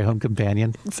on Prairie Home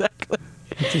Companion. Exactly.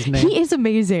 What's his name? He is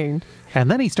amazing.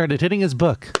 And then he started hitting his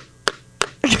book.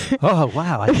 Oh,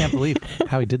 wow. I can't believe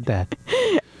how he did that.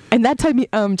 And that time,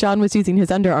 John was using his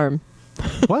underarm.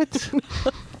 What?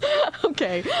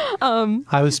 Okay.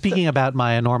 I was speaking about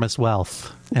my enormous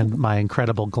wealth and my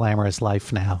incredible, glamorous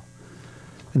life now.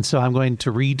 And so I'm going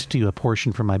to read to you a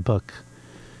portion from my book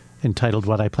entitled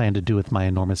What I Plan to Do with My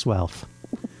Enormous Wealth.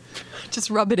 Just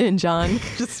rub it in, John.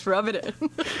 Just rub it in.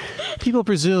 People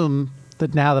presume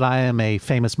that now that I am a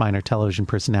famous minor television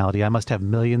personality, I must have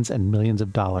millions and millions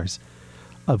of dollars.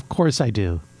 Of course I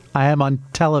do. I am on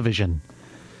television.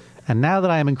 And now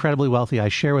that I am incredibly wealthy, I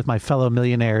share with my fellow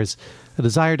millionaires a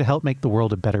desire to help make the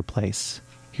world a better place.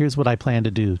 Here's what I plan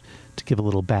to do to give a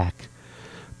little back.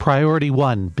 Priority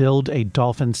 1, build a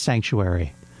dolphin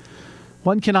sanctuary.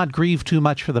 One cannot grieve too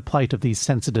much for the plight of these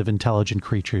sensitive, intelligent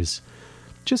creatures.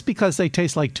 Just because they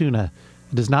taste like tuna,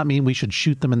 it does not mean we should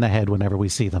shoot them in the head whenever we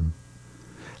see them.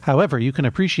 However, you can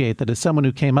appreciate that as someone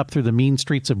who came up through the mean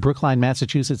streets of Brookline,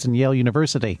 Massachusetts and Yale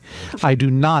University, I do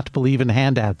not believe in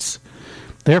handouts.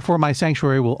 Therefore, my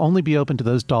sanctuary will only be open to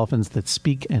those dolphins that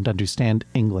speak and understand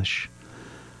English.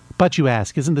 But you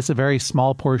ask, isn't this a very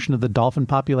small portion of the dolphin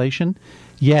population?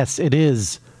 Yes, it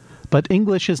is. But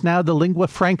English is now the lingua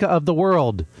franca of the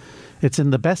world. It's in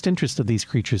the best interest of these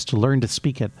creatures to learn to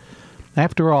speak it.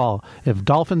 After all, if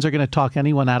dolphins are going to talk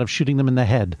anyone out of shooting them in the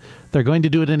head, they're going to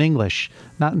do it in English,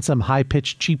 not in some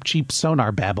high-pitched, cheap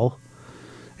sonar babble.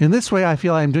 In this way, I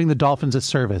feel I am doing the dolphins a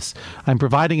service. I'm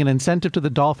providing an incentive to the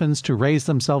dolphins to raise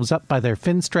themselves up by their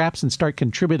fin straps and start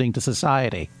contributing to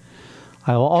society.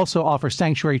 I will also offer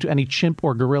sanctuary to any chimp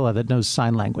or gorilla that knows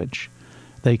sign language.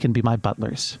 They can be my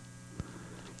butlers.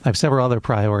 I have several other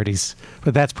priorities,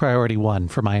 but that's priority 1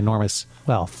 for my enormous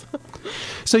wealth.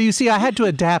 So you see, I had to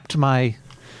adapt my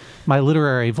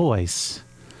literary voice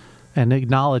and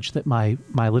acknowledge that my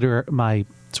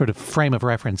sort of frame of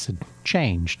reference had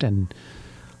changed, and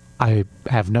I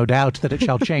have no doubt that it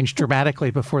shall change dramatically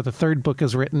before the third book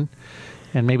is written,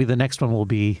 and maybe the next one will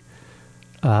be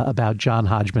about John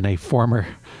Hodgman, a former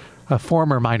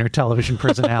minor television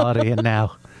personality and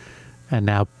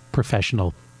now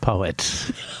professional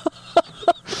poet.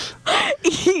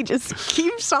 He just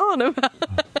keeps on about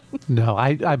it. No,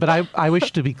 but I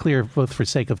wish to be clear, both for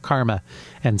sake of karma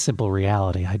and simple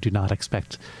reality. I do not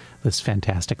expect this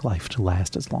fantastic life to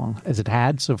last as long as it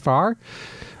had so far,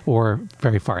 or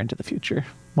very far into the future.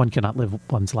 One cannot live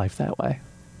one's life that way.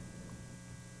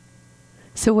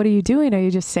 So what are you doing? Are you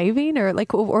just saving,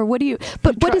 or what do you?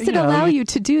 But what does it allow you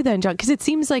to do then, John? Because it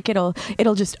seems like it'll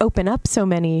just open up so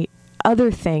many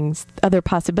other things, other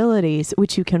possibilities,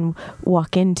 which you can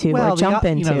walk into or jump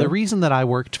into. The reason that I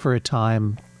worked for a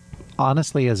time,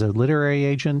 honestly, as a literary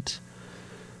agent,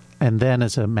 and then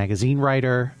as a magazine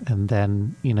writer, and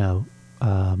then it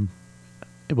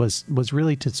was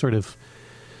really to sort of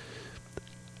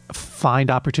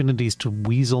find opportunities to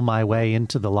weasel my way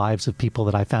into the lives of people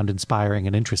that I found inspiring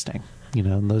and interesting.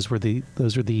 And those were the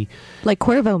like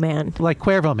Cuervo Man. Like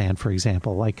Cuervo Man, for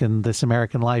example. Like in This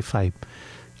American Life, I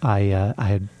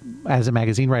had, as a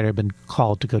magazine writer, been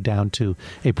called to go down to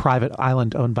a private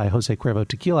island owned by Jose Cuervo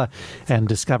Tequila and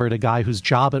discovered a guy whose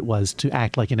job it was to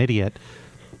act like an idiot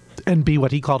and be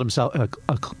what he called himself a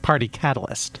party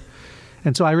catalyst.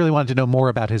 And so I really wanted to know more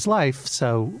about his life.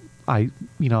 So I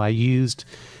used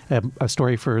a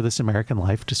story for This American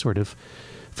Life to sort of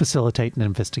facilitate an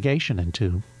investigation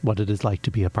into what it is like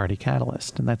to be a party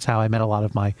catalyst. And that's how I met a lot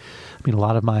of my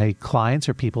clients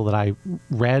are people that I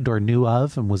read or knew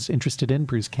of and was interested in.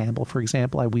 Bruce Campbell, for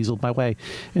example, I weaseled my way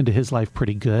into his life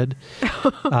pretty good.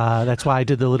 That's why I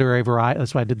did the literary variety.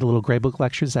 That's why I did the Little Gray Book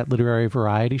lectures, that literary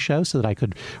variety show, so that I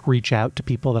could reach out to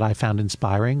people that I found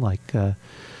inspiring, like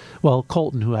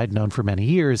Colton, who I'd known for many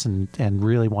years, and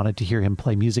really wanted to hear him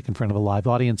play music in front of a live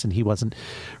audience, and he wasn't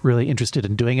really interested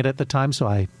in doing it at the time.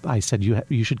 So I said,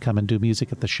 you should come and do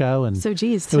music at the show. And so,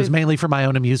 geez, it was mainly for my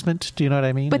own amusement. Do you know what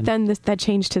I mean? But then that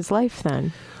changed his life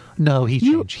then. No, he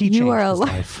changed. He changed his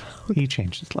life. He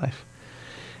changed his life.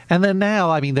 And then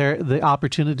now, the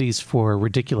opportunities for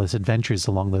ridiculous adventures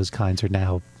along those kinds are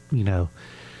now,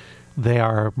 they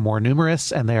are more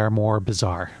numerous and they are more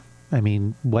bizarre.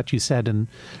 What you said in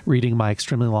reading my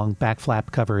extremely long back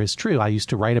flap cover is true. I used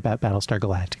to write about Battlestar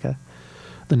Galactica.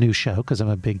 the new show, because I'm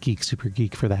a big geek, super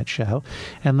geek for that show.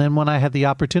 And then when I had the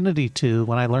opportunity to,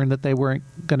 when I learned that they weren't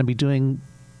going to be doing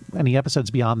any episodes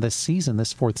beyond this season,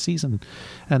 this 4th season,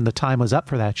 and the time was up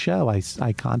for that show,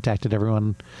 I contacted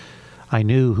everyone I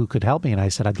knew who could help me, and I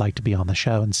said, I'd like to be on the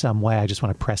show in some way. I just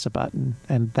want to press a button.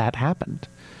 And that happened.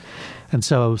 And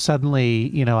so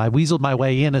suddenly, I weaseled my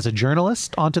way in as a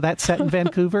journalist onto that set in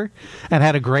Vancouver and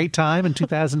had a great time in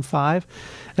 2005.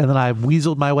 And then I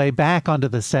weaseled my way back onto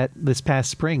the set this past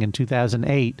spring in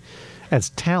 2008 as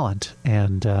talent.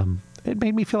 And it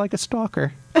made me feel like a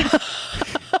stalker.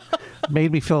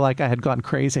 Made me feel like I had gone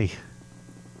crazy.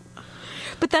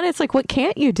 But then it's like, what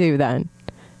can't you do then?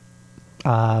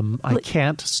 I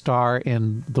can't star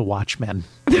in the Watchmen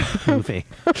movie.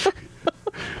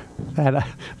 That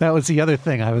was the other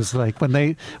thing. I was like, when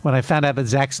I found out that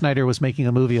Zack Snyder was making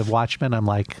a movie of Watchmen, I'm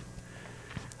like,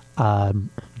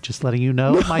 just letting you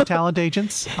know, my talent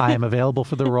agents, I am available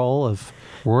for the role of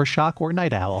Rorschach or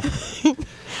Night Owl.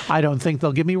 I don't think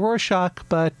they'll give me Rorschach,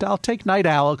 but I'll take Night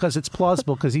Owl because it's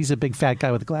plausible, because he's a big fat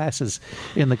guy with glasses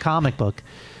in the comic book.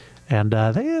 And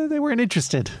they weren't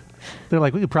interested. They're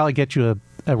like, we could probably get you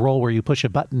a role where you push a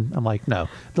button. I'm like, no,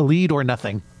 the lead or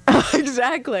nothing.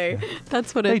 Exactly.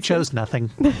 That's what they chose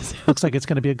nothing. Looks like it's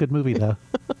going to be a good movie, though.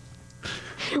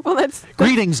 Well,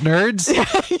 greetings, nerds.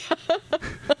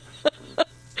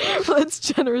 Well, that's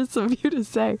generous of you to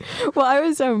say. Well, I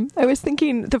was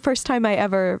thinking the first time I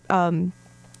ever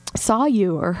saw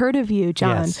you or heard of you,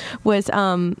 John, yes. was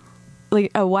like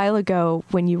a while ago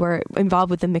when you were involved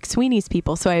with the McSweeney's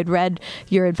people. So I had read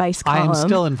your advice column. I am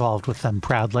still involved with them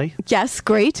proudly. Yes,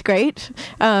 great. But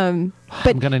I'm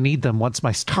going to need them once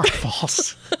my star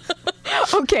falls.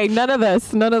 Okay, none of this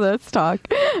talk.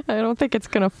 I don't think it's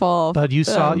going to fall. But you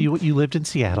saw, you lived in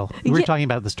Seattle. We were talking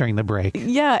about this during the break.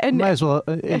 Yeah. And might as well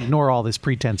ignore all this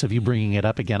pretense of you bringing it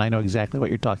up again. I know exactly what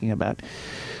you're talking about.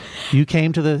 You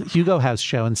came to the Hugo House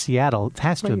show in Seattle. It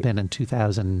has to have been in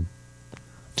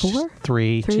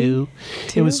 2003, 2.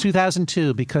 It was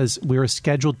 2002 because we were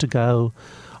scheduled to go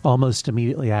almost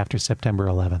immediately after September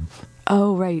 11th.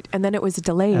 Oh, right. And then it was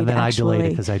delayed, And then actually. I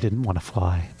delayed it because I didn't want to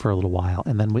fly for a little while.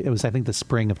 And then it was, I think, the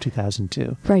spring of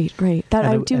 2002. Right. That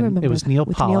I do remember. It was Neil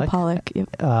Pollack, yep.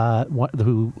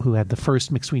 who had the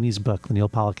first McSweeney's book, the Neil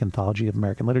Pollack Anthology of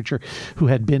American Literature, who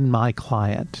had been my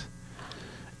client.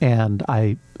 And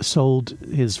I sold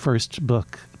his first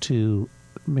book to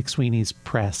McSweeney's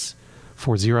Press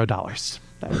for $0.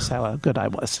 That was how good I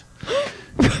was.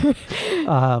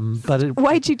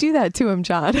 Why'd you do that to him,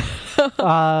 John?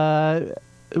 Well,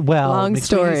 long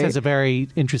story. McSweeney's has a very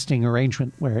interesting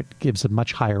arrangement where it gives a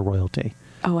much higher royalty.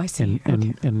 Oh, I see.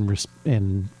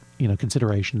 In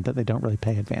consideration that they don't really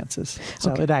pay advances.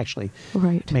 So it actually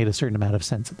made a certain amount of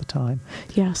sense at the time.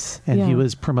 Yes. And he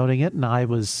was promoting it, and I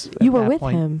was. You were with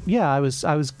him. Yeah,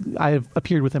 I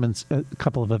appeared with him in a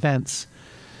couple of events.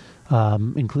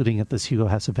 Including at this Hugo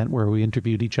House event where we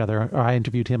interviewed each other, or I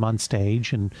interviewed him on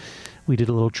stage, and we did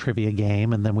a little trivia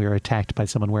game, and then we were attacked by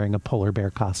someone wearing a polar bear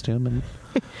costume. And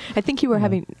I think you were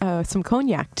having some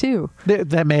cognac too.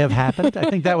 That may have happened. I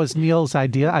think that was Neil's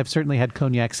idea. I've certainly had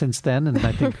cognac since then, and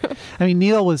I mean,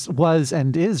 Neil was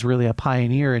and is really a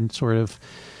pioneer in sort of.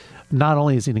 Not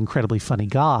only is he an incredibly funny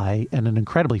guy and an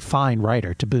incredibly fine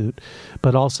writer to boot,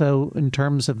 but also in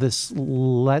terms of this,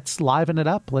 let's liven it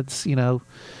up. Let's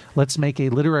make a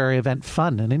literary event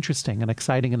fun and interesting and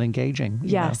exciting and engaging.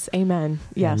 Yes, amen.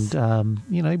 Yes, and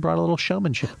he brought a little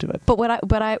showmanship to it. But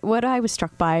what I was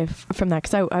struck by from that,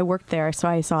 because I worked there, so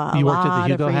I saw you lot worked at the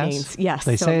Hugo of House? readings. Yes,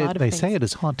 they say it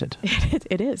is haunted.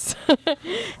 It is.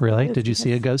 Really? Did you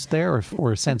see a ghost there,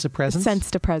 or sense a presence?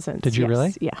 Sensed a presence. Did you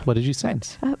really? Yeah. What did you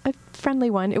sense? A friendly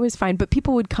one. It was fine. But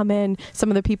people would come in, some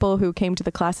of the people who came to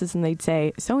the classes, and they'd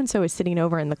say, so-and-so is sitting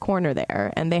over in the corner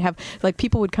there. And they have,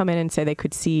 people would come in and say they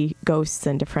could see ghosts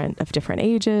of different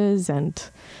ages. And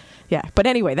yeah. But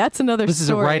anyway, that's another story. This is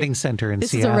a writing center in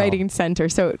Seattle. This is a writing center,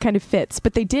 so it kind of fits.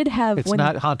 But they did have... It's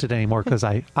not haunted anymore because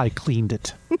I cleaned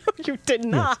it. No, you did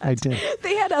not. Yes, I did.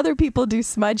 They had other people do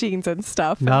smudgings and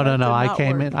stuff. No.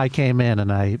 I came in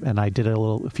and I did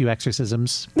a few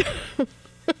exorcisms.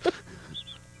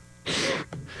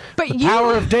 But the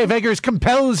power of Dave Eggers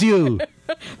compels you.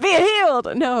 Be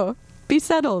healed. No, be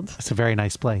settled. It's a very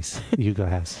nice place, the Hugo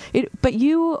House. But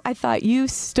I thought you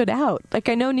stood out. Like,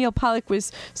 I know Neil Pollack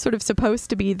was sort of supposed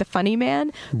to be the funny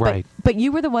man. Right. But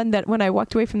you were the one that when I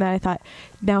walked away from that, I thought,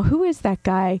 now who is that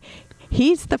guy?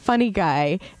 He's the funny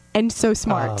guy. And so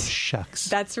smart. Oh, shucks.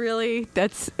 That's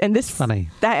funny.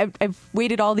 I've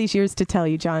waited all these years to tell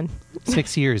you, John.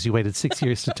 6 years. You waited 6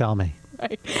 years to tell me.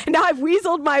 Right. And now I've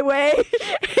weaseled my way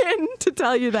in to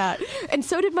tell you that. And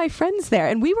so did my friends there.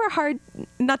 And we were hard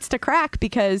nuts to crack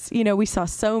because, we saw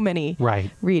so many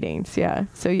Right. readings. Yeah.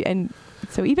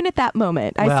 So even at that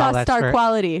moment, I Well, saw that's star very-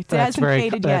 quality. It hasn't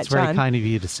faded yet, That's very John. kind of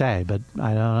you to say, but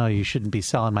I don't know. You shouldn't be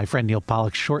selling my friend Neil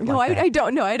Pollock short No, like that. I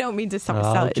don't know. I don't mean to sell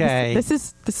it. Okay.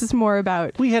 This is more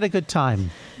about. We had a good time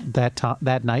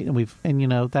that night, and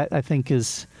that I think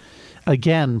is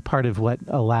again part of what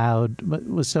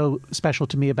was so special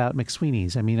to me about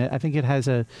McSweeney's. I mean, I think it has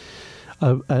a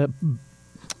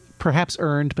perhaps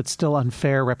earned but still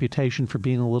unfair reputation for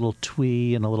being a little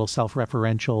twee and a little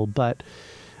self-referential, but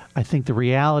I think the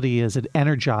reality is it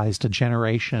energized a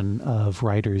generation of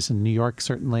writers in New York,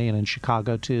 certainly, and in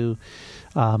Chicago, too,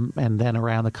 and then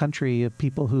around the country of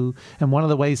people who, and one of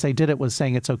the ways they did it was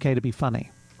saying it's okay to be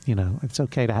funny. It's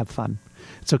okay to have fun.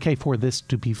 It's okay for this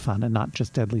to be fun and not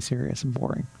just deadly serious and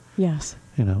boring. Yes.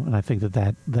 And I think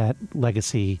that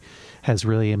legacy has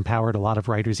really empowered a lot of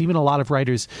writers, even a lot of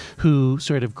writers who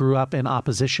sort of grew up in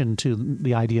opposition to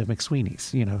the idea of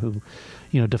McSweeney's, who,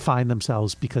 defined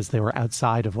themselves because they were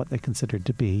outside of what they considered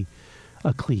to be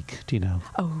a clique. Do you know?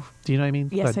 Oh. Do you know what I mean?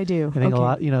 Yes, I do. I think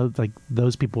Okay. a lot, like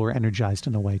those people were energized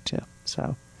in a way too.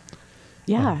 So.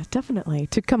 Yeah, definitely.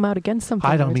 To come out against something.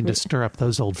 I don't mean to stir up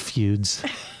those old feuds.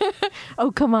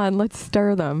 Oh, come on. Let's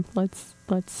stir them. Let's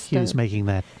He was making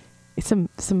that some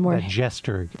more that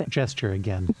gesture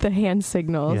again. the hand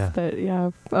signals.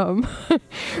 Yeah.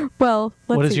 Well,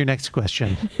 let's What is see. your next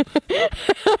question?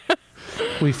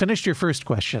 We finished your first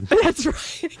question. That's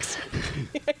right.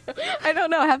 I don't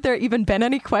know. Have there even been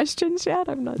any questions yet?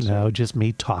 I'm not sure. No, just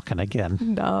me talking again.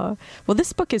 No. Well,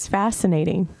 this book is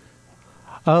fascinating.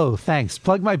 Oh, thanks.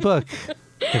 Plug my book.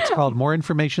 It's called More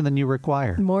Information Than You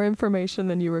Require. More information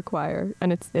than you require,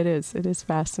 and it is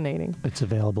fascinating. It's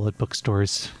available at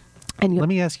bookstores. And Let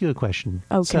me ask you a question.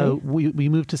 Okay. So we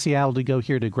moved to Seattle to go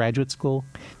here to graduate school,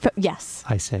 yes,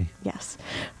 I say. yes,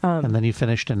 And then you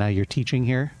finished and now you're teaching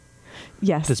here?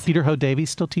 yes. Does Peter Ho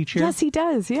Davies still teach here? Yes, he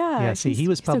does. Yeah. Yeah, see, he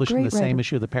was He's a published in the great same writer.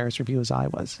 issue of the Paris Review as I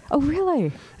was. Oh,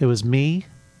 really? It was me,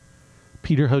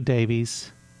 Peter Ho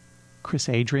Davies, Chris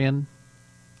Adrian,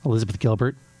 Elizabeth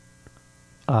Gilbert,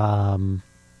 and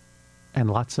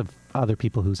lots of other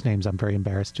people whose names I'm very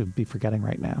embarrassed to be forgetting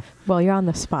right now. Well, you're on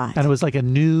the spot. And it was like a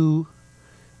new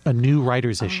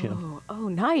writer's issue. Oh,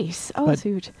 nice. Oh, But, so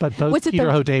you're- but both What's it Peter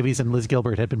the- Ho Davies and Liz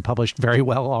Gilbert had been published very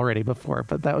well already before,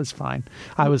 but that was fine.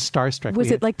 I was starstruck.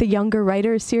 was it like the Younger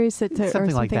Writers series or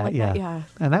something like that? Yeah. Yeah.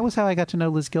 And that was how I got to know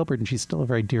Liz Gilbert, and she's still a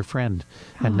very dear friend,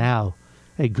 and now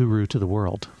a guru to the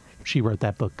world. She wrote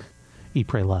that book, Eat,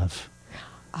 Pray, Love,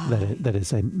 that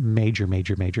is a major,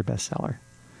 major, major bestseller.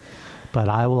 But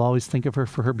I will always think of her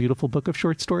for her beautiful book of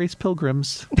short stories,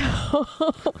 Pilgrims.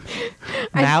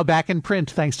 Now back in print,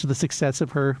 thanks to the success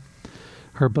of her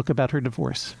book about her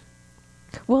divorce.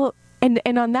 Well, and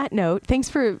on that note, thanks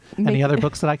for Any other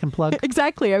books that I can plug?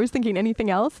 Exactly. I was thinking anything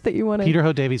else that you want to. Peter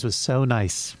Ho Davies was so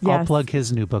nice. I'll Yes. plug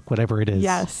his new book, whatever it is.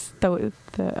 Yes,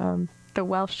 the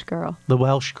Welsh girl. The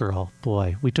Welsh Girl.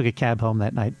 Boy, we took a cab home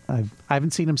that night. I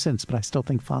haven't seen him since, but I still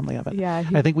think fondly of it. Yeah,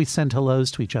 I think we send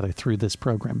hellos to each other through this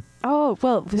program. Oh,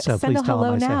 well, So send please a tell hello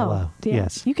him I say now. hello. Yeah.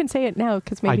 Yes. You can say it now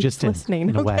because maybe I just he's did, listening.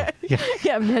 in a way. Okay. Yeah.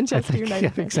 Yeah, Manchester I think-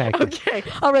 United. yeah, exactly. Okay.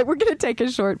 All right, we're going to take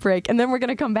a short break, and then we're going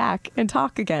to come back and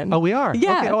talk again. Oh, we are?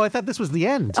 Yeah. Okay. Oh, I thought this was the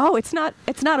end. Oh, it's not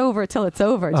over till it's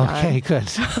over, John. Okay, good.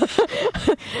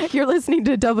 You're listening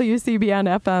to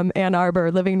WCBN FM Ann Arbor,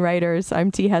 Living Writers.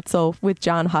 I'm T. Hetzel with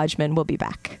John Hodgman. We'll be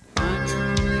back. I'm your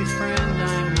only friend,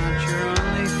 I'm not your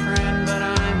only friend, but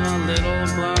I'm a little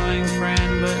glowing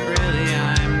friend, but really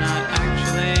I'm not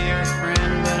actually your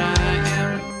friend, but I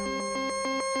am.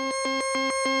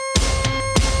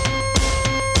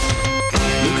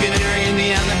 Lucanary in the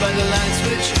alley by the light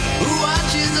switch, who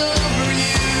watches over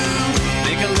you?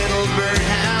 Make a little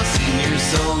birdhouse in your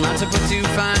soul, not to put too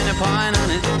fine a point on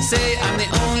it. Say I'm the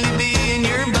only bee in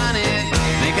your bonnet.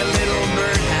 Make a little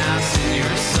birdhouse in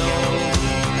your soul.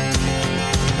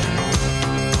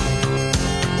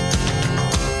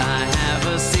 I have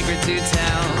a secret to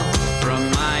tell from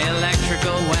my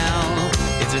electrical well.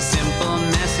 It's a simple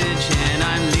message and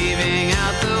I'm leaving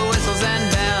out the whistles and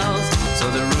bells. So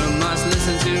the room must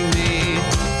listen to me,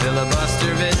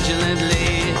 filibuster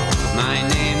vigilantly. My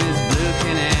name is Blue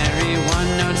Canary, one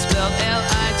note spelled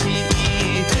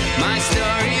L-I-T-E. My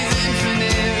story's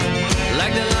infinite,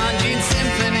 like the Longines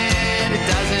Symphony. It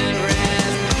doesn't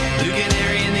rest. Blue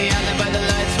Canary in the alley by the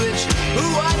light switch, who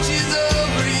watches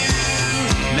over you?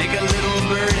 Make a little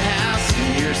birdhouse in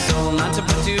your soul, not to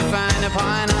put too fine a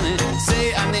point on it.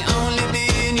 Say I'm the only bee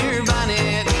in your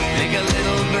bonnet. Make a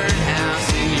little birdhouse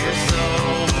in your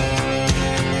soul.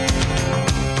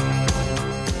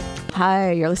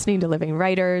 Hi, you're listening to Living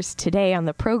Writers. Today on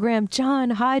the program, John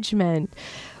Hodgman.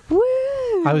 Woo!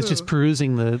 I was just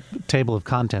perusing the table of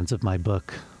contents of my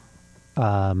book.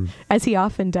 As he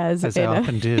often does. As I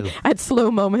often do. At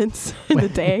slow moments in the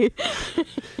day.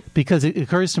 Because it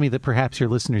occurs to me that perhaps your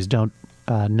listeners don't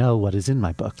know what is in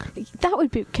my book. That would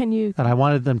be, can you... And I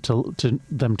wanted them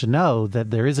to know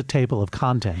that there is a table of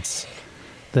contents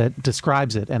that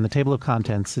describes it, and the table of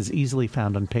contents is easily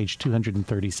found on page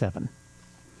 237.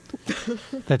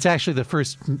 That's actually the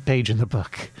first page in the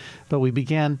book. But we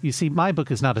began, you see, my book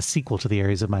is not a sequel to the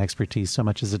areas of my expertise so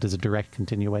much as it is a direct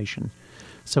continuation.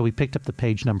 So we picked up the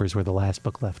page numbers where the last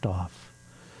book left off.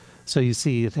 So you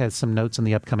see it has some notes on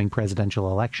the upcoming presidential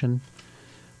election.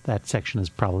 That section is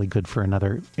probably good for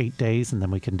another 8 days, and then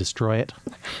we can destroy it,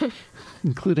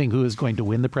 including who is going to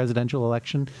win the presidential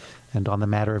election and on the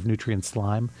matter of nutrient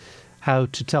slime. How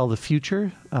to tell the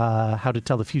future,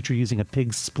 using a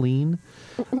pig's spleen,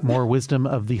 more wisdom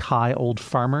of the high old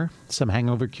farmer, some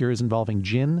hangover cures involving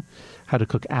gin, how to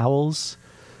cook owls,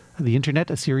 the internet,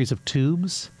 a series of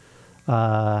tubes,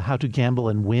 how to gamble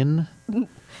and win.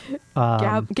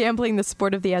 Gambling, the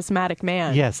sport of the asthmatic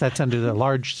man. Yes, that's under the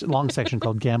long section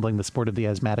called Gambling, the Sport of the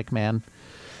Asthmatic Man.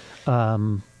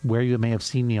 Where you may have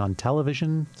seen me on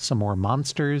television, some more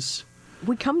monsters.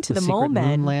 We come to the Mole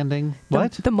Men. Moon landing.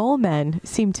 The Mole Men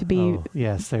seem to be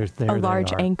yes, a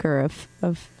large anchor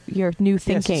of your new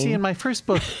thinking. Yes, you see, in my first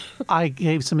book, I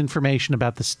gave some information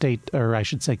about the state, or I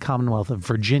should say Commonwealth of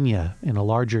Virginia, in a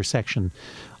larger section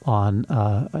on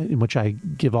in which I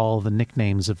give all the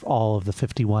nicknames of all of the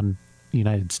 51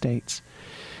 United States.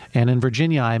 And in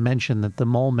Virginia, I mentioned that the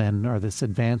Mole Men are this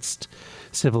advanced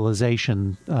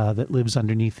civilization that lives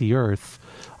underneath the earth,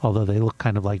 although they look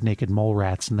kind of like naked mole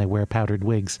rats and they wear powdered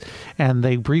wigs. And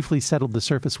they briefly settled the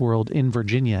surface world in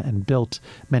Virginia and built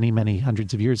many, many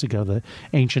hundreds of years ago the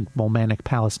ancient Molmanic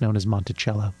palace known as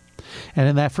Monticello. And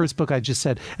in that first book, I just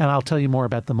said, and I'll tell you more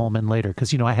about the Mole Men later,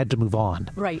 because, I had to move on.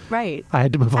 Right. I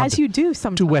had to move on. As you do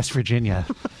sometimes. To West Virginia.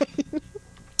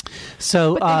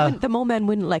 So but the Mole Men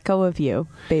wouldn't let go of you,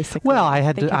 basically. Well, I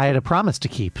had a promise to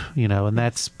keep, and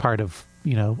that's part of,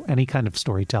 any kind of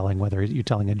storytelling, whether you're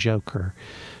telling a joke or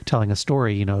telling a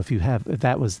story.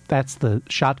 That's the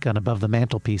shotgun above the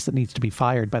mantelpiece that needs to be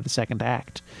fired by the second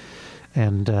act.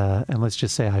 And let's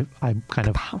just say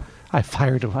I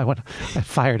fired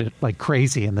it like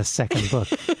crazy in the second book,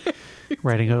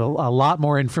 writing a lot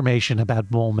more information about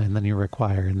mole men than you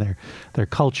require, and their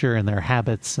culture and their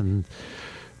habits and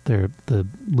the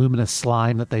luminous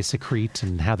slime that they secrete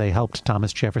and how they helped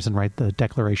Thomas Jefferson write the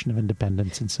Declaration of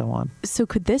Independence and so on. So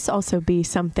could this also be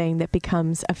something that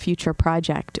becomes a future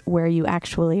project where you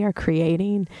actually are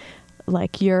creating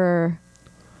like your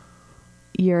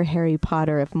Harry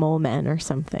Potter of Mole Men or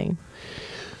something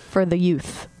for the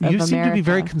youth of America? You seem to be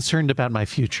very concerned about my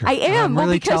future. I am. I'm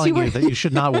really telling you that you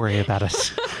should not worry about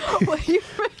it.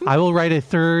 I will write a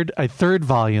third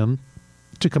volume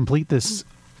to complete this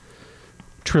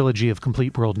trilogy of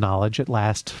complete world knowledge, at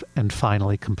last and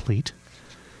finally complete.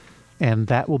 And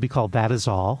that will be called That Is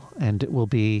All, and it will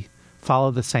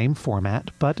follow the same format,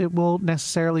 but it will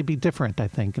necessarily be different, I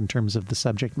think, in terms of the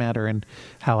subject matter and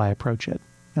how I approach it.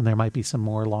 And there might be some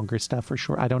more longer stuff for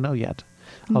sure. I don't know yet.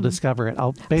 I'll discover it.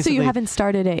 So you haven't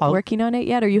started working on it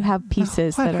yet, or you have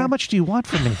pieces that How much do you want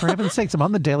from me? For heaven's sakes, I'm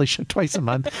on the Daily Show twice a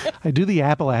month. I do the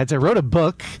Apple ads. I wrote a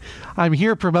book. I'm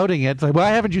here promoting it. Like,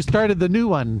 why haven't you started the new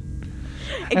one?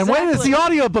 Exactly. And when is the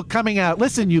audiobook coming out?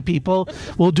 Listen, you people,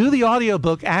 we'll do the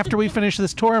audiobook after we finish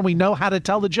this tour and we know how to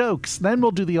tell the jokes. Then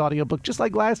we'll do the audiobook, just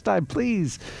like last time.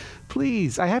 Please.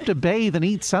 I have to bathe and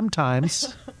eat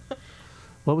sometimes.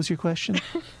 What was your question?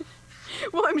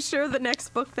 Well, I'm sure the next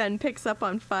book then picks up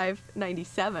on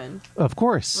 597. Of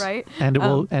course. Right? And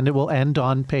it will end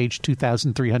on page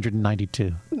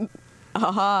 2392.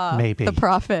 Aha. Maybe. The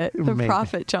prophet,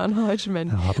 John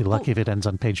Hodgman. I'll be lucky if it ends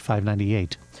on page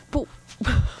 598.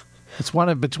 It's one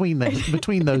of between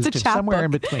those two, somewhere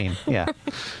in between. Yeah,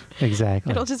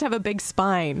 exactly. It'll just have a big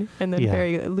spine and then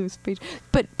very loose page.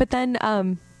 But then,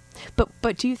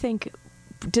 but do you think,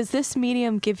 does this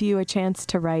medium give you a chance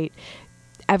to write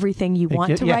everything you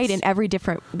want to write in every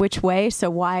different which way?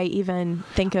 So why even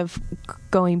think of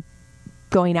going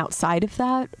outside of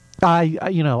that?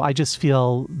 I just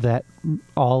feel that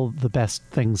all the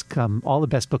best books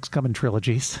come in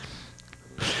trilogies.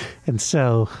 And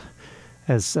so,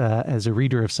 as a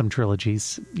reader of some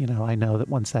trilogies, I know that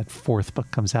once that fourth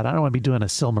book comes out, I don't want to be doing a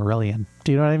Silmarillion.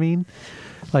 Do you know what I mean?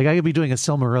 Like, I could be doing a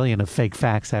Silmarillion of fake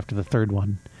facts after the third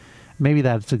one. Maybe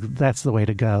that's the way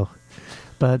to go.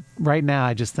 But right now,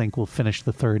 I just think we'll finish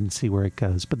the third and see where it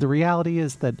goes. But the reality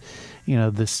is that,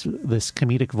 this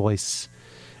comedic voice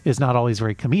is not always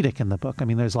very comedic in the book. I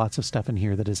mean, there's lots of stuff in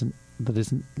here that isn't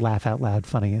laugh out loud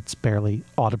funny. It's barely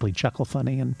audibly chuckle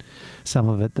funny, and some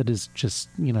of it that is just,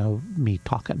 me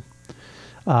talking.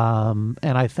 And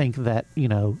I think that,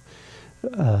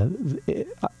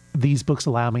 these books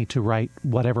allow me to write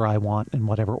whatever I want in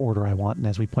whatever order I want. And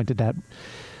as we pointed out,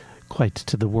 quite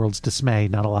to the world's dismay,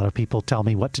 not a lot of people tell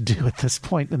me what to do at this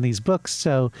point in these books.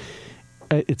 So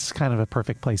it's kind of a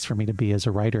perfect place for me to be as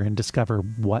a writer and discover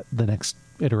what the next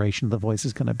iteration of the voice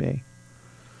is going to be.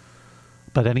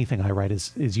 But anything I write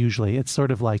is usually, it's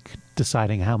sort of like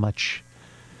deciding how much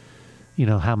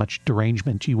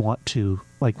derangement you want to,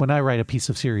 like when I write a piece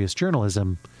of serious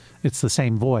journalism, it's the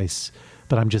same voice,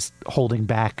 but I'm just holding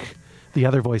back the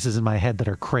other voices in my head that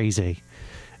are crazy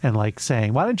and like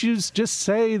saying, why don't you just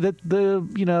say that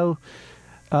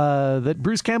that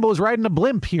Bruce Campbell was riding a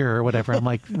blimp here or whatever. I'm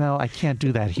like, no, I can't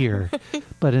do that here.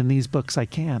 But in these books I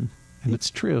can. And it's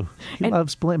true. He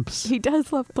loves blimps. He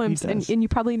does love blimps. He does. And you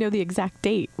probably know the exact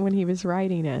date when he was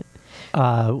writing it.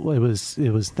 It was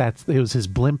his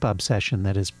blimp obsession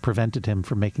that has prevented him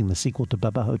from making the sequel to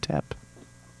Bubba Hotep.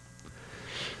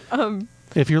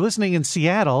 If you're listening in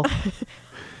Seattle,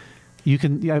 you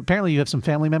can. Apparently, you have some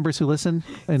family members who listen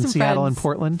in Seattle and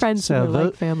Portland. Friends who are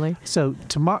like family. So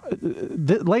tomorrow,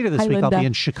 later this week, Linda. I'll be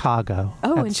in Chicago.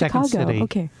 Oh, at in Second Chicago. City,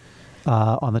 Okay.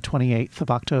 On the 28th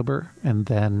of October, and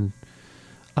then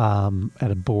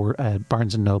at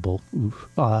Barnes and Noble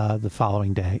the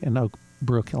following day in Oak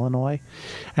Brook, Illinois,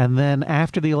 and then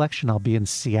after the election, I'll be in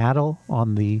Seattle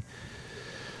on the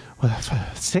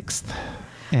 6th.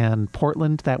 And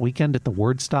Portland that weekend at the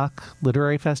Wordstock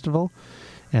Literary Festival.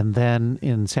 And then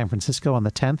in San Francisco on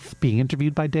the 10th, being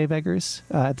interviewed by Dave Eggers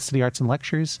at the City Arts and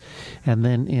Lectures. And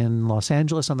then in Los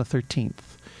Angeles on the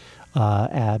 13th.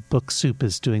 Book Soup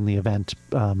is doing the event,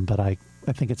 but I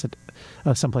think it's at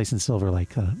someplace in Silver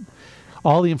Lake.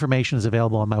 All the information is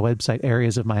available on my website,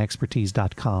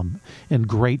 areasofmyexpertise.com, in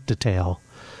great detail.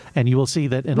 And you will see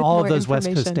that in With all of more those West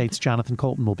Coast information. states, Jonathan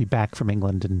Colton will be back from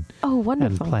England and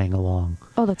Wonderful. playing along.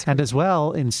 Oh, that's great. And as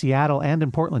well, in Seattle and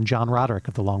in Portland, John Roderick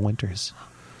of the Long Winters.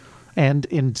 And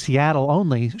in Seattle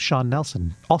only, Sean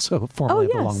Nelson, also formerly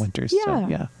of the Long Winters. Yeah. So,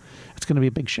 yeah. It's going to be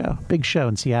a big show. Big show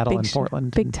in Seattle and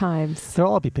Portland. Big and times. They'll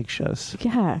all be big shows.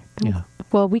 Yeah. Yeah.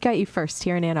 Well, we got you first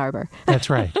here in Ann Arbor. That's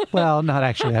right. Well, not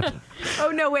actually. Oh,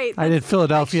 no, wait. I did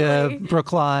Philadelphia, actually-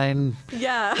 Brookline,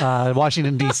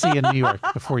 Washington, D.C., and New York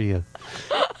before you.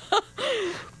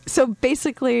 So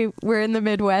basically, we're in the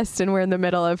Midwest and we're in the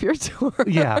middle of your tour.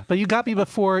 Yeah, but you got me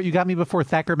before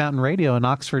Thacker Mountain Radio in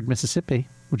Oxford, Mississippi,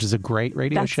 which is a great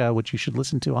radio show, which you should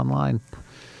listen to online.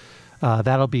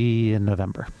 That'll be in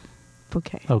November.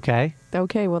 Okay.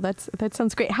 Okay. Well, that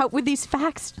sounds great. How with these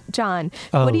facts, John?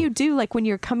 Oh. What do you do like when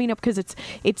you're coming up? Because it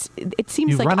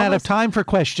seems You've like run out of almost- time for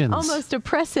questions. Almost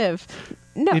oppressive.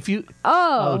 No. If you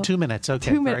 2 minutes.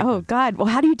 Okay. 2 minutes. very Oh good. God. Well,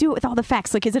 how do you do it with all the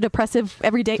facts? Like, is it oppressive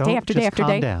every day, day after day after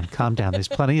day? Calm down. There's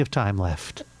plenty of time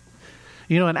left.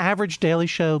 An average Daily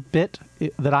Show bit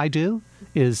that I do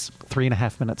is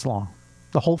 3.5 minutes long.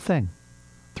 The whole thing.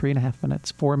 3.5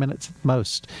 minutes, 4 minutes at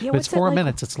most. Yeah, If it's what's it 4 like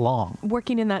minutes, it's long.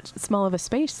 Working in that small of a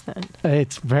space, then.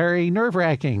 It's very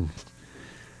nerve-wracking.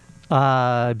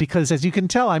 Because as you can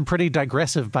tell, I'm pretty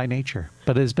digressive by nature.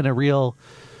 But it has been a real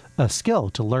skill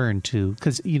to learn to,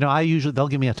 because they'll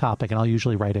give me a topic and I'll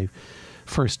usually write a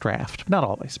first draft. Not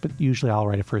always, but usually I'll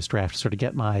write a first draft to sort of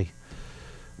get my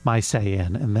say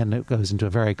in, and then it goes into a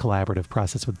very collaborative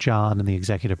process with John and the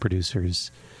executive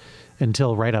producers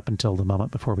right up until the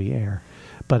moment before we air.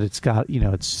 But it's got,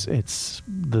 it's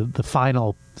the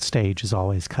final stage is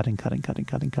always cutting.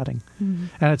 Mm-hmm.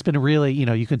 And it's been really,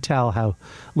 you can tell how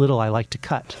little I like to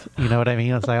cut. You know what I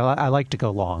mean? It's like, I like to go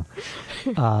long.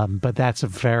 But that's a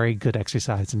very good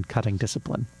exercise in cutting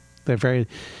discipline. They're very,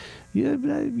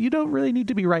 you don't really need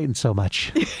to be writing so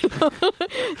much.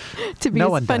 To be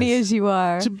as funny as you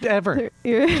are. To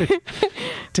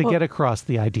get across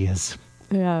the ideas.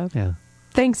 Yeah. Yeah.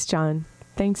 Thanks, John.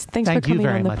 Thanks Thank for you coming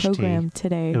very on the much, program T.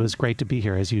 today. It was great to be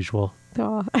here as usual.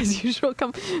 Oh, as usual,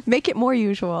 make it more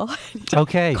usual.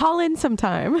 Okay. Call in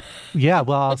sometime. Yeah,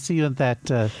 well, I'll see you at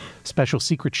that special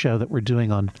secret show that we're doing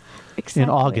in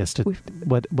August.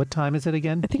 What time is it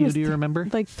again? I think do you remember?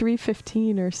 Like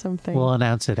 3:15 or something. We'll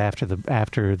announce it after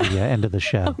the end of the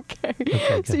show.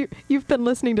 Okay. So you've been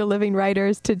listening to Living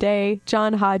Writers today.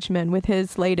 John Hodgman with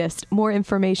his latest, More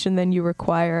Information Than You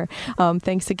Require.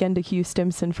 Thanks again to Hugh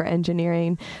Stimson for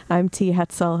engineering. I'm T.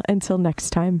 Hetzel. Until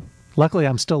next time. Luckily,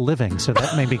 I'm still living, so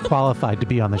that may be qualified to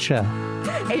be on the show.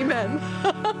 Amen.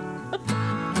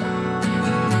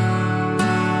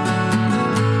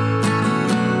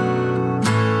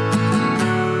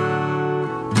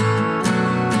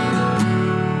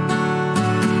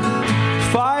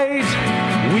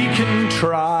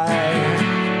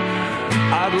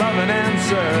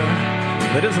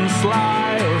 that isn't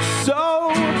sly, or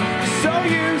so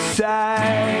you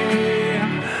say.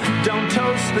 Don't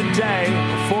toast the day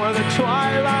before the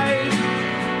twilight.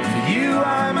 You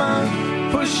I must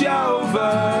push over.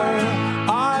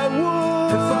 I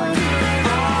would if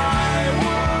I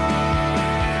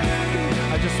would.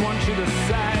 I just want you to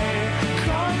say,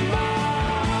 come on,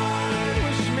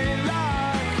 wish me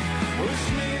luck, wish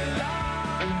me luck.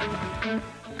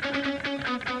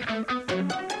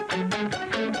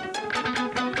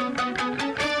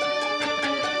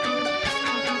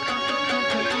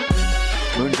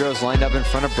 Moongirls lined up in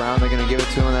front of Brown. They're going to give it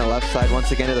to him on that left side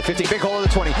once again to the 50. Big hole of the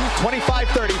 20.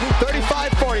 25-30.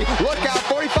 35-40. Look out.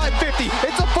 45-50.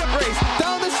 It's a foot race.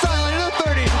 Down the sideline to the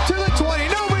 30. To the 20.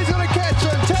 Nobody's going to catch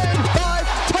him. 10-5.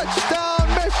 Touchdown,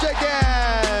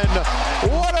 Michigan.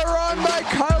 What a run by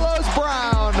Carlos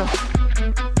Brown.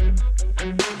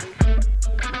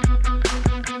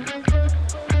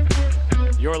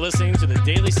 You're listening to the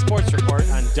Daily Sports Report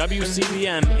on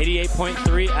WCBM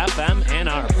 88.3 FM Ann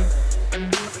Arbor.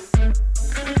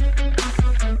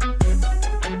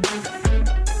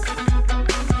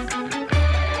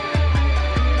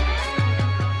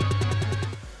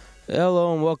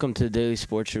 Hello and welcome to the Daily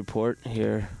Sports Report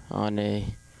here on a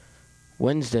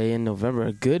Wednesday in November.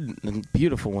 A good and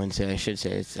beautiful Wednesday, I should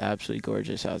say. It's absolutely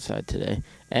gorgeous outside today.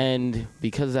 And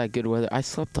because of that good weather, I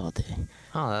slept all day.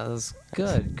 Oh, that was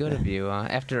good. Good of you.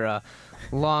 After a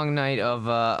long night of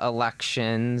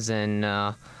elections and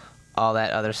all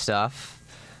that other stuff.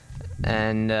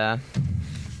 And the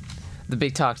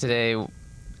big talk today,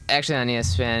 actually on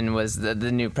ESPN, was the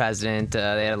new president.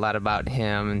 They had a lot about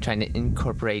him and trying to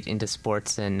incorporate into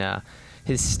sports. And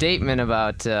his statement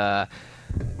about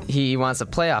he wants a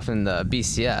playoff in the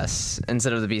BCS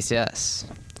instead of the BCS.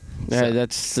 Yeah,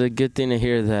 that's a good thing to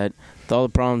hear that with all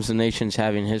the problems the nation's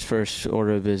having, his first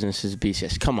order of business is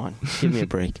BCS. Come on, give me a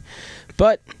break.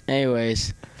 But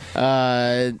anyways,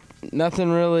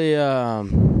 nothing really.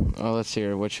 Let's see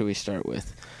here. What should we start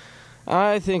with?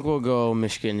 I think we'll go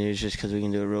Michigan news just because we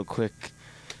can do it real quick.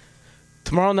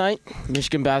 Tomorrow night,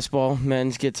 Michigan basketball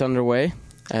men's gets underway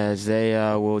as they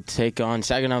will take on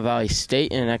Saginaw Valley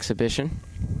State in an exhibition.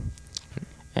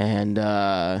 And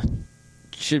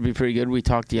should be pretty good. We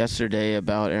talked yesterday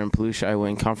about Aaron Pelushai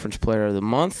winning Conference Player of the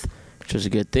Month, which was a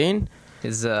good thing.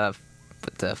 Is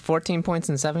 14 points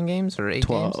in 7 games or 8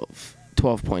 games?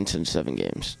 12 points in 7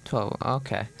 games. 12,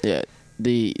 okay. Yeah.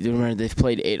 Remember, they've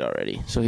played 8 already. So